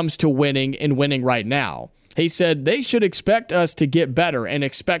when it comes to winning and winning right now. He said they should expect us to get better and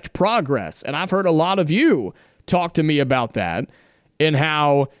expect progress. And I've heard a lot of you talk to me about that and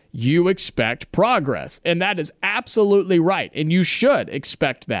how you expect progress. And that is absolutely right. And you should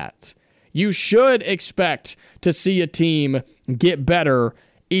expect that. You should expect to see a team get better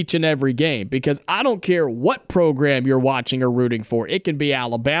each and every game, because I don't care what program you're watching or rooting for. It can be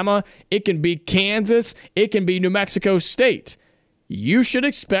Alabama, it can be Kansas, it can be New Mexico State. You should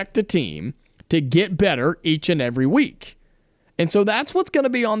expect a team to get better each and every week. And so that's what's going to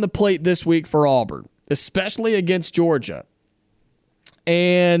be on the plate this week for Auburn, especially against Georgia.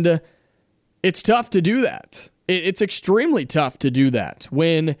 And it's tough to do that. It's extremely tough to do that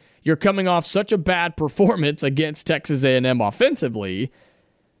when you're coming off such a bad performance against Texas A&M offensively,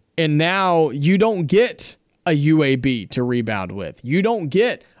 and now you don't get a UAB to rebound with. You don't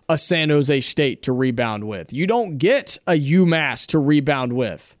get a San Jose State to rebound with. You don't get a UMass to rebound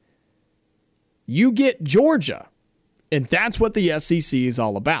with. You get Georgia. And that's what the SEC is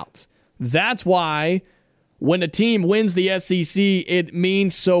all about. That's why when a team wins the SEC, it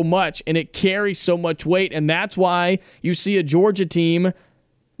means so much and it carries so much weight. And that's why you see a Georgia team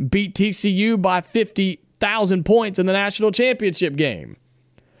beat TCU by 50,000 points in the national championship game.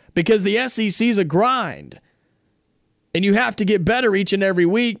 Because the SEC is a grind. And you have to get better each and every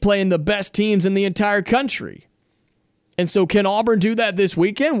week playing the best teams in the entire country. And so can Auburn do that this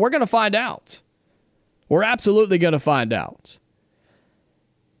weekend? We're going to find out. We're absolutely going to find out.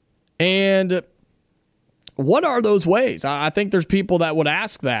 And what are those ways? I think there's people that would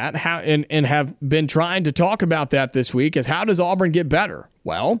ask that and have been trying to talk about that this week, is how does Auburn get better?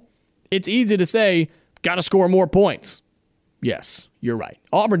 Well, it's easy to say, got to score more points. Yes, you're right.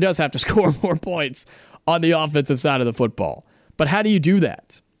 Auburn does have to score more points on the offensive side of the football. But how do you do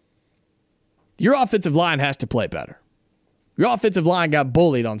that? Your offensive line has to play better. Your offensive line got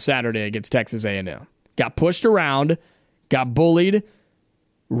bullied on Saturday against Texas A&M. Got pushed around, got bullied,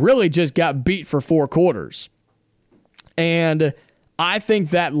 really just got beat for 4 quarters. And I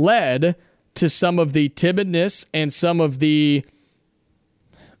think that led to some of the timidness and some of the...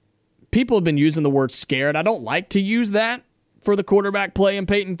 People have been using the word scared. I don't like to use that for the quarterback play in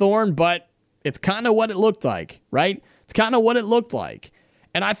Peyton Thorne, but it's kind of what it looked like, right? It's kind of what it looked like.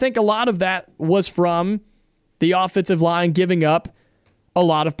 And I think a lot of that was from the offensive line giving up a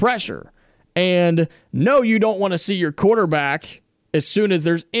lot of pressure. And no, you don't want to see your quarterback, as soon as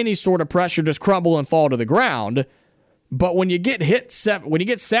there's any sort of pressure, just crumble and fall to the ground. But when you get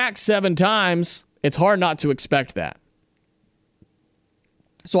sacked 7 times, it's hard not to expect that.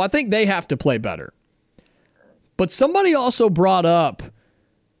 So I think they have to play better. But somebody also brought up,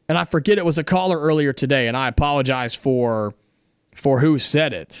 and I forget, it was a caller earlier today, and I apologize for who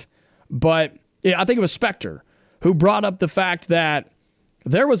said it. But I think it was Spectre who brought up the fact that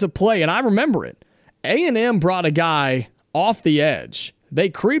there was a play, and I remember it. A&M brought a guy off the edge. They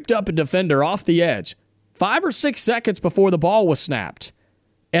creeped up a defender off the edge 5 or 6 seconds before the ball was snapped.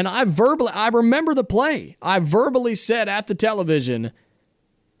 And I remember the play. I verbally said at the television,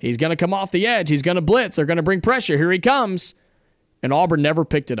 he's going to come off the edge. He's going to blitz. They're going to bring pressure. Here he comes. And Auburn never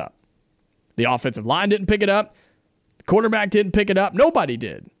picked it up. The offensive line didn't pick it up. The quarterback didn't pick it up. Nobody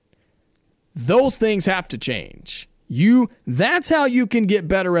did. Those things have to change. That's how you can get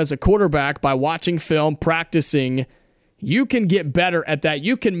better as a quarterback, by watching film, practicing. You can get better at that.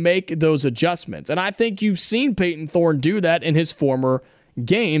 You can make those adjustments. And I think you've seen Peyton Thorne do that in his former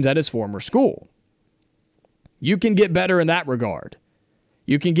games at his former school. You can get better in that regard.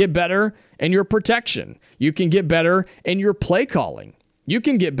 You can get better in your protection. You can get better in your play calling. You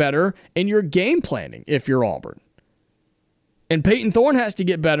can get better in your game planning if you're Auburn. And Peyton Thorne has to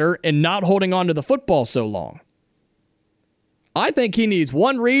get better in not holding on to the football so long. I think he needs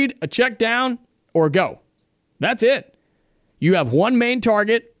one read, a check down, or go. That's it. You have one main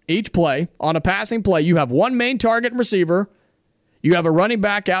target each play. On a passing play, you have one main target and receiver. You have a running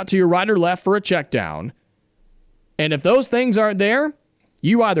back out to your right or left for a check down. And if those things aren't there,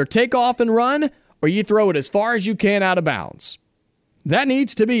 you either take off and run or you throw it as far as you can out of bounds. That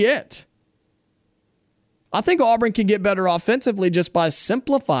needs to be it. I think Auburn can get better offensively just by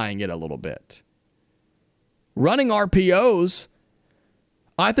simplifying it a little bit. Running RPOs,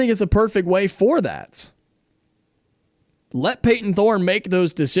 I think, is a perfect way for that. Let Peyton Thorne make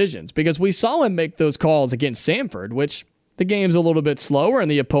those decisions, because we saw him make those calls against Samford, which the game's a little bit slower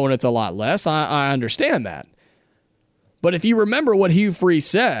and the opponent's a lot less. I understand that. But if you remember what Hugh Freeze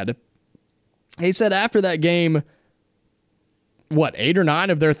said, he said after that game, 8 or 9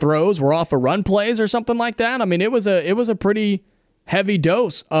 of their throws were off of run plays or something like that? I mean, it was a pretty heavy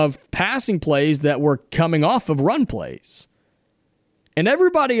dose of passing plays that were coming off of run plays. And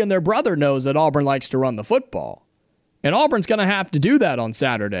everybody and their brother knows that Auburn likes to run the football. And Auburn's going to have to do that on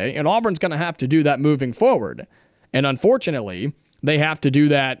Saturday, and Auburn's going to have to do that moving forward. And unfortunately, they have to do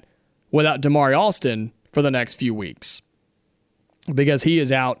that without Damari Alston for the next few weeks, because he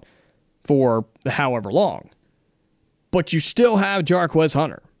is out for however long. But you still have Jarquez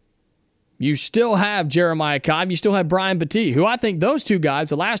Hunter. You still have Jeremiah Cobb. You still have Brian Battie, who I think those two guys,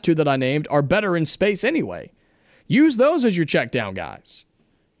 the last two that I named, are better in space anyway. Use those as your check down guys.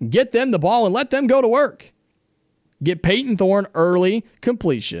 Get them the ball and let them go to work. Get Peyton Thorne early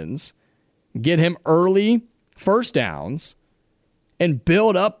completions. Get him early first downs. And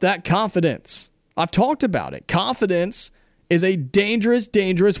build up that confidence. I've talked about it. Confidence is a dangerous,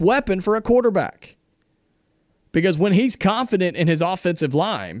 dangerous weapon for a quarterback. Because when he's confident in his offensive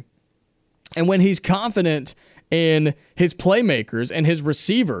line, and when he's confident in his playmakers and his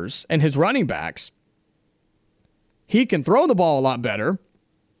receivers and his running backs, he can throw the ball a lot better,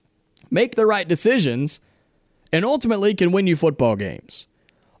 make the right decisions, and ultimately can win you football games.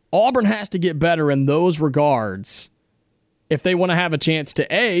 Auburn has to get better in those regards if they want to have a chance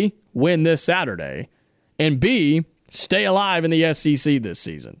to A, win this Saturday, and B, stay alive in the SEC this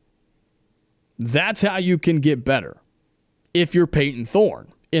season. That's how you can get better if you're Peyton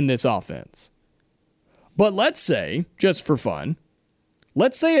Thorne in this offense. But let's say, just for fun,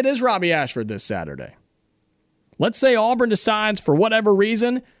 let's say it is Robbie Ashford this Saturday. Let's say Auburn decides for whatever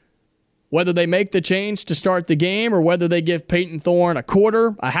reason, whether they make the change to start the game or whether they give Peyton Thorne a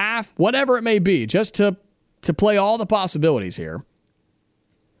quarter, a half, whatever it may be, just to play all the possibilities here.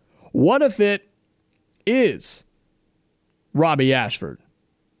 What if it is Robbie Ashford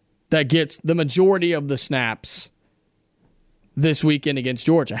that gets the majority of the snaps this weekend against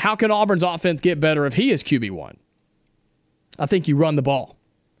Georgia? How can Auburn's offense get better if he is QB1? I think you run the ball.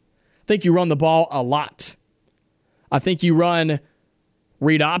 I think you run the ball a lot. I think you run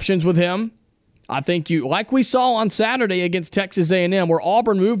read options with him. I think you, like we saw on Saturday against Texas A&M, where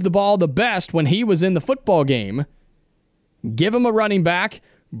Auburn moved the ball the best when he was in the football game, give him a running back,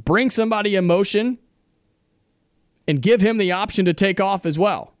 bring somebody in motion, and give him the option to take off as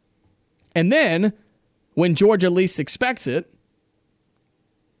well. And then, when Georgia least expects it,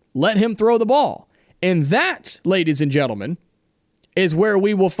 let him throw the ball. And that, ladies and gentlemen, is where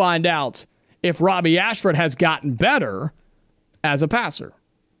we will find out if Robbie Ashford has gotten better as a passer.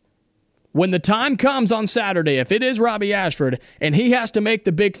 When the time comes on Saturday, if it is Robbie Ashford and he has to make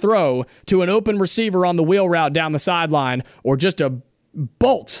the big throw to an open receiver on the wheel route down the sideline, or just a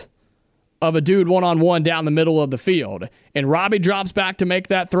bolt of a dude one-on-one down the middle of the field, and Robbie drops back to make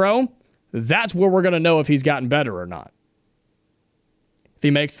that throw, that's where we're going to know if he's gotten better or not. If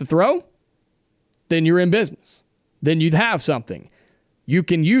he makes the throw, then you're in business. Then you have something. You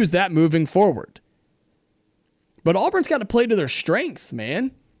can use that moving forward. But Auburn's got to play to their strengths,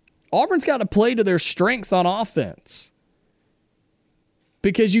 man. Auburn's got to play to their strengths on offense.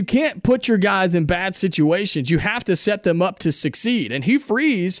 Because you can't put your guys in bad situations. You have to set them up to succeed. And Hugh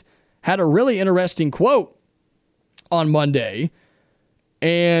Freeze had a really interesting quote on Monday.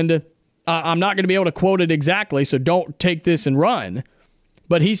 And I'm not going to be able to quote it exactly, so don't take this and run.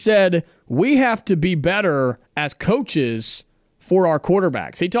 But he said, we have to be better as coaches for our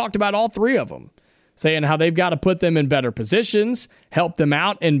quarterbacks. He talked about all three of them, saying how they've got to put them in better positions, help them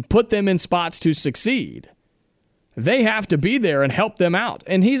out, and put them in spots to succeed. They have to be there and help them out.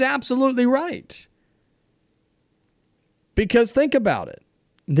 And he's absolutely right. Because think about it.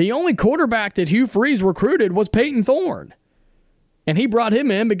 The only quarterback that Hugh Freeze recruited was Peyton Thorne. And he brought him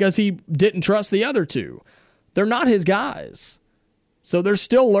in because he didn't trust the other two. They're not his guys. So they're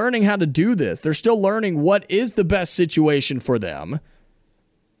still learning how to do this. They're still learning what is the best situation for them.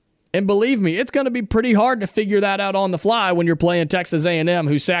 And believe me, it's going to be pretty hard to figure that out on the fly when you're playing Texas A&M,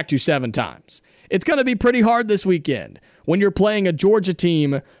 who sacked you 7 times. It's going to be pretty hard this weekend when you're playing a Georgia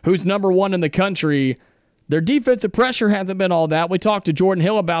team who's number 1 in the country. Their defensive pressure hasn't been all that. We talked to Jordan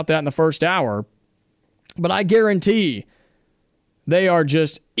Hill about that in the first hour. But I guarantee they are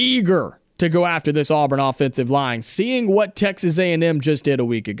just eager to go after this Auburn offensive line, seeing what Texas A&M just did a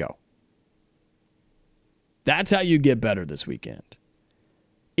week ago. That's how you get better this weekend.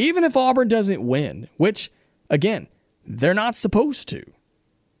 Even if Auburn doesn't win, which, again, they're not supposed to.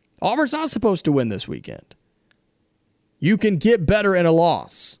 Auburn's not supposed to win this weekend. You can get better in a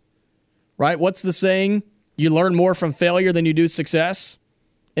loss, right? What's the saying? You learn more from failure than you do success.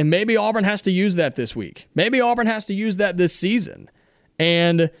 And maybe Auburn has to use that this week. Maybe Auburn has to use that this season.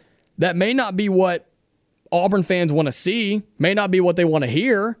 And that may not be what Auburn fans want to see, may not be what they want to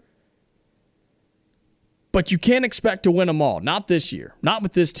hear, but you can't expect to win them all. Not this year, not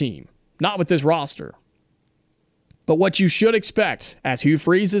with this team, not with this roster. But what you should expect, as Hugh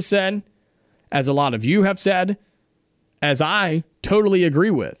Freeze has said, as a lot of you have said, as I totally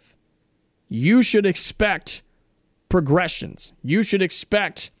agree with, you should expect progressions. You should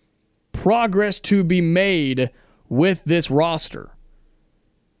expect progress to be made with this roster.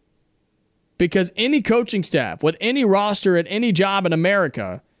 Because any coaching staff with any roster at any job in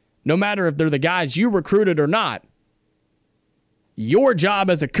America, no matter if they're the guys you recruited or not, your job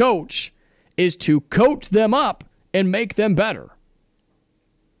as a coach is to coach them up and make them better.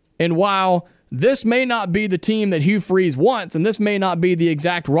 And while this may not be the team that Hugh Freeze wants, and this may not be the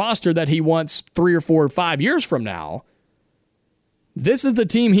exact roster that he wants 3 or 4 or 5 years from now, this is the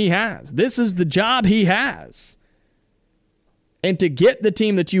team he has. This is the job he has. And to get the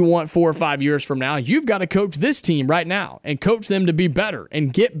team that you want 4 or 5 years from now, you've got to coach this team right now and coach them to be better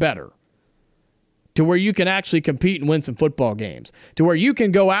and get better to where you can actually compete and win some football games, to where you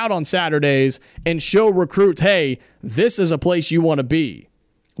can go out on Saturdays and show recruits, hey, this is a place you want to be.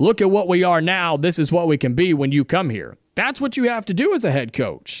 Look at what we are now. This is what we can be when you come here. That's what you have to do as a head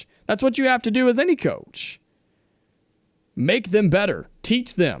coach. That's what you have to do as any coach. Make them better,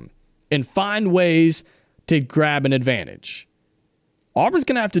 teach them, and find ways to grab an advantage. Auburn's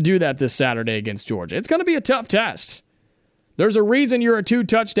going to have to do that this Saturday against Georgia. It's going to be a tough test. There's a reason you're a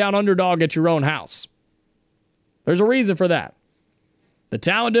 2-touchdown underdog at your own house. There's a reason for that. The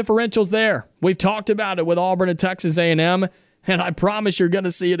talent differential's there. We've talked about it with Auburn and Texas A&M, and I promise you're going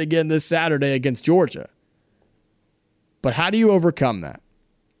to see it again this Saturday against Georgia. But how do you overcome that?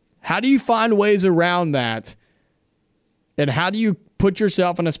 How do you find ways around that? And how do you put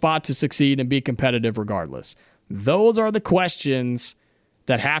yourself in a spot to succeed and be competitive regardless? Those are the questions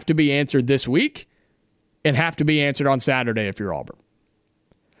that have to be answered this week and have to be answered on Saturday if you're Auburn.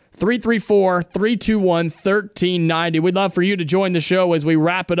 334-321-1390. We'd love for you to join the show as we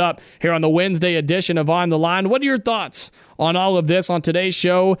wrap it up here on the Wednesday edition of On the Line. What are your thoughts on all of this on today's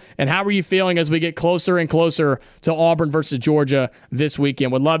show, and how are you feeling as we get closer and closer to Auburn versus Georgia this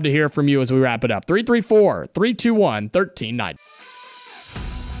weekend? Would love to hear from you as we wrap it up. 334-321-1390.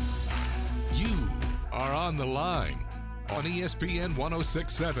 You are On the Line on ESPN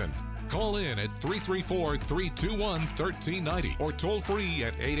 106.7. Call in at 334-321-1390 or toll free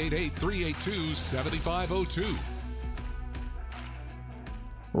at 888-382-7502.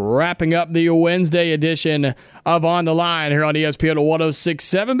 Wrapping up the Wednesday edition of On the Line here on ESPN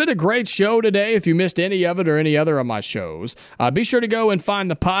 106.7. Been a great show today. If you missed any of it or any other of my shows, be sure to go and find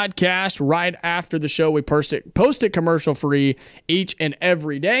the podcast right after the show. We post it commercial-free each and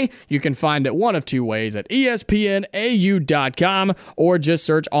every day. You can find it one of two ways at ESPNAU.com or just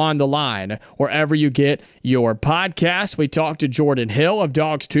search On the Line wherever you get your podcast. We talked to Jordan Hill of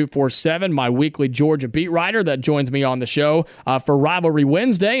Dawgs 247, my weekly Georgia beat writer that joins me on the show for Rivalry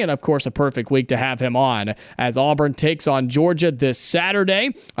Wednesday. And, of course, a perfect week to have him on as Auburn takes on Georgia this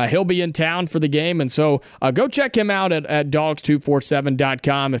Saturday. He'll be in town for the game, and so go check him out at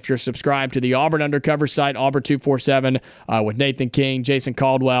Dawgs247.com if you're subscribed to the Auburn Undercover site, Auburn 247, with Nathan King, Jason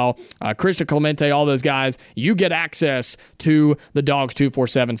Caldwell, Christian Clemente, all those guys. You get access to the Dawgs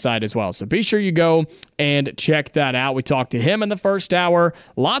 247 site as well. So be sure you go and check that out. We talked to him in the first hour.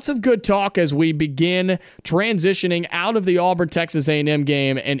 Lots of good talk as we begin transitioning out of the Auburn-Texas A&M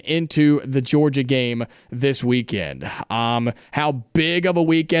game and into the Georgia game this weekend. How big of a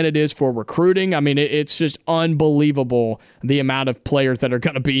weekend it is for recruiting. I mean, it's just unbelievable the amount of players that are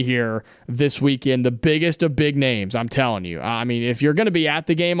going to be here this weekend. The biggest of big names, I'm telling you. I mean, if you're going to be at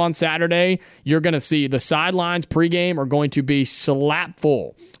the game on Saturday, you're going to see the sidelines pregame are going to be slap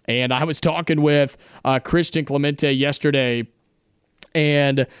full. And I was talking with Christian Clemente yesterday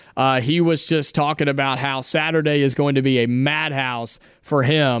And he was just talking about how Saturday is going to be a madhouse for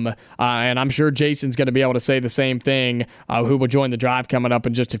him. And I'm sure Jason's going to be able to say the same thing, who will join the drive coming up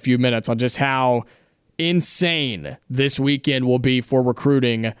in just a few minutes, on just how insane this weekend will be for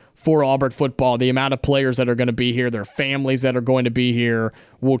recruiting for Auburn football. The amount of players that are going to be here, their families that are going to be here,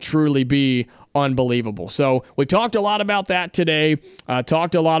 will truly be unbelievable. So we've talked a lot about that today.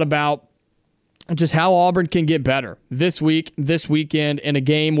 Talked a lot about just how Auburn can get better this week, this weekend, in a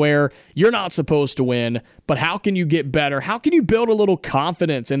game where you're not supposed to win, but how can you get better? How can you build a little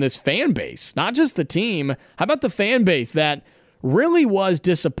confidence in this fan base? Not just the team. How about the fan base that really was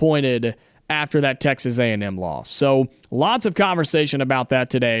disappointed after that Texas A&M loss? So lots of conversation about that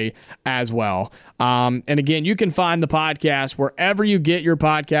today as well. And again, you can find the podcast wherever you get your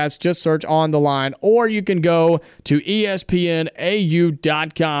podcasts. Just search On the Line, or you can go to ESPNAU.com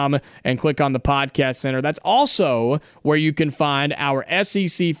and click on the podcast center. That's also where you can find our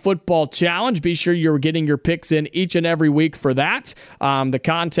SEC Football Challenge. Be sure you're getting your picks in each and every week for that. The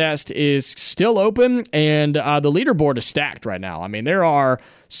contest is still open, and the leaderboard is stacked right now. I mean, there are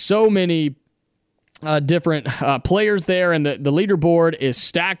so many different players there, and the leaderboard is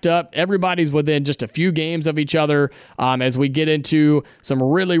stacked up. Everybody's within just a few games of each other as we get into some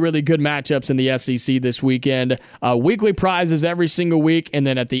really, really good matchups in the SEC this weekend. Weekly prizes every single week, and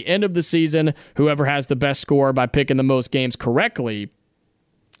then at the end of the season, whoever has the best score by picking the most games correctly,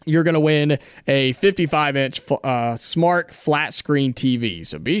 you're going to win a 55-inch smart flat screen TV.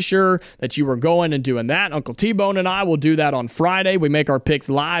 So be sure that you are going and doing that. Uncle T-Bone and I will do that on Friday. We make our picks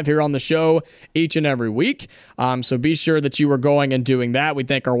live here on the show each and every week. So be sure that you are going and doing that. We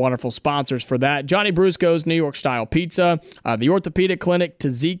thank our wonderful sponsors for that: Johnny Brusco's New York Style Pizza, the Orthopedic Clinic,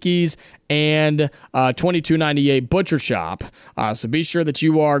 Taziki's, and 2298 Butcher Shop. So be sure that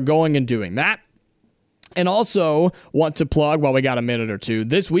you are going and doing that. And also want to plug, while we got a minute or two,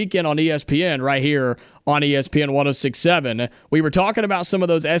 this weekend on ESPN, right here on ESPN 106.7, we were talking about some of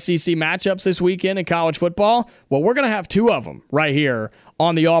those SEC matchups this weekend in college football. Well, we're going to have two of them right here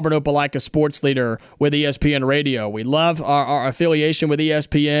on the Auburn Opelika Sports Leader with ESPN Radio. We love our affiliation with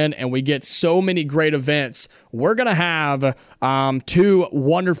ESPN, and we get so many great events. We're going to have two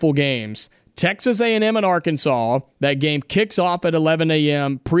wonderful games. Texas A&M and Arkansas. That game kicks off at 11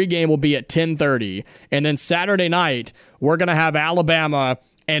 a.m. Pregame will be at 10:30. And then Saturday night, we're going to have Alabama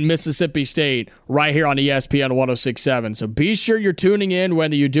and Mississippi State right here on ESPN 106.7. So be sure you're tuning in,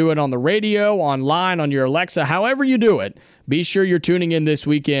 whether you do it on the radio, online, on your Alexa, however you do it. Be sure you're tuning in this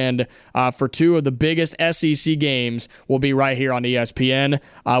weekend for two of the biggest SEC games. Will be right here on ESPN.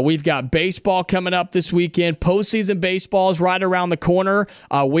 We've got baseball coming up this weekend. Postseason baseball is right around the corner.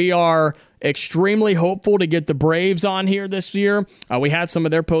 We are extremely hopeful to get the Braves on here this year. We had some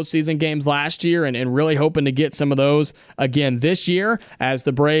of their postseason games last year, and really hoping to get some of those again this year, as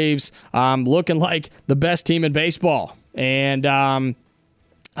the Braves looking like the best team in baseball. And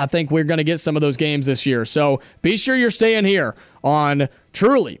I think we're going to get some of those games this year. So be sure you're staying here on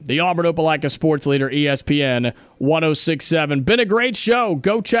truly the Auburn Opelika Sports Leader, ESPN 106.7. Been a great show.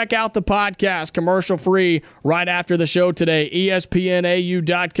 Go check out the podcast, commercial free, right after the show today,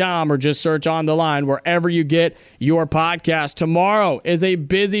 ESPNAU.com, or just search On the Line wherever you get your podcast. Tomorrow is a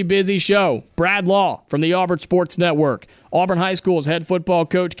busy, busy show. Brad Law from the Auburn Sports Network. Auburn High School's head football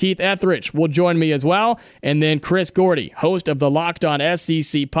coach Keith Etheridge will join me as well. And then Chris Gordy, host of the Locked On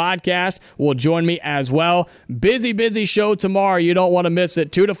SEC podcast, will join me as well. Busy, busy show tomorrow. You don't want to miss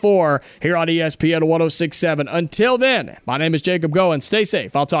it. 2 to 4 here on ESPN 106.7. Until then, my name is Jacob Goins. Stay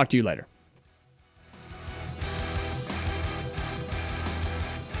safe. I'll talk to you later.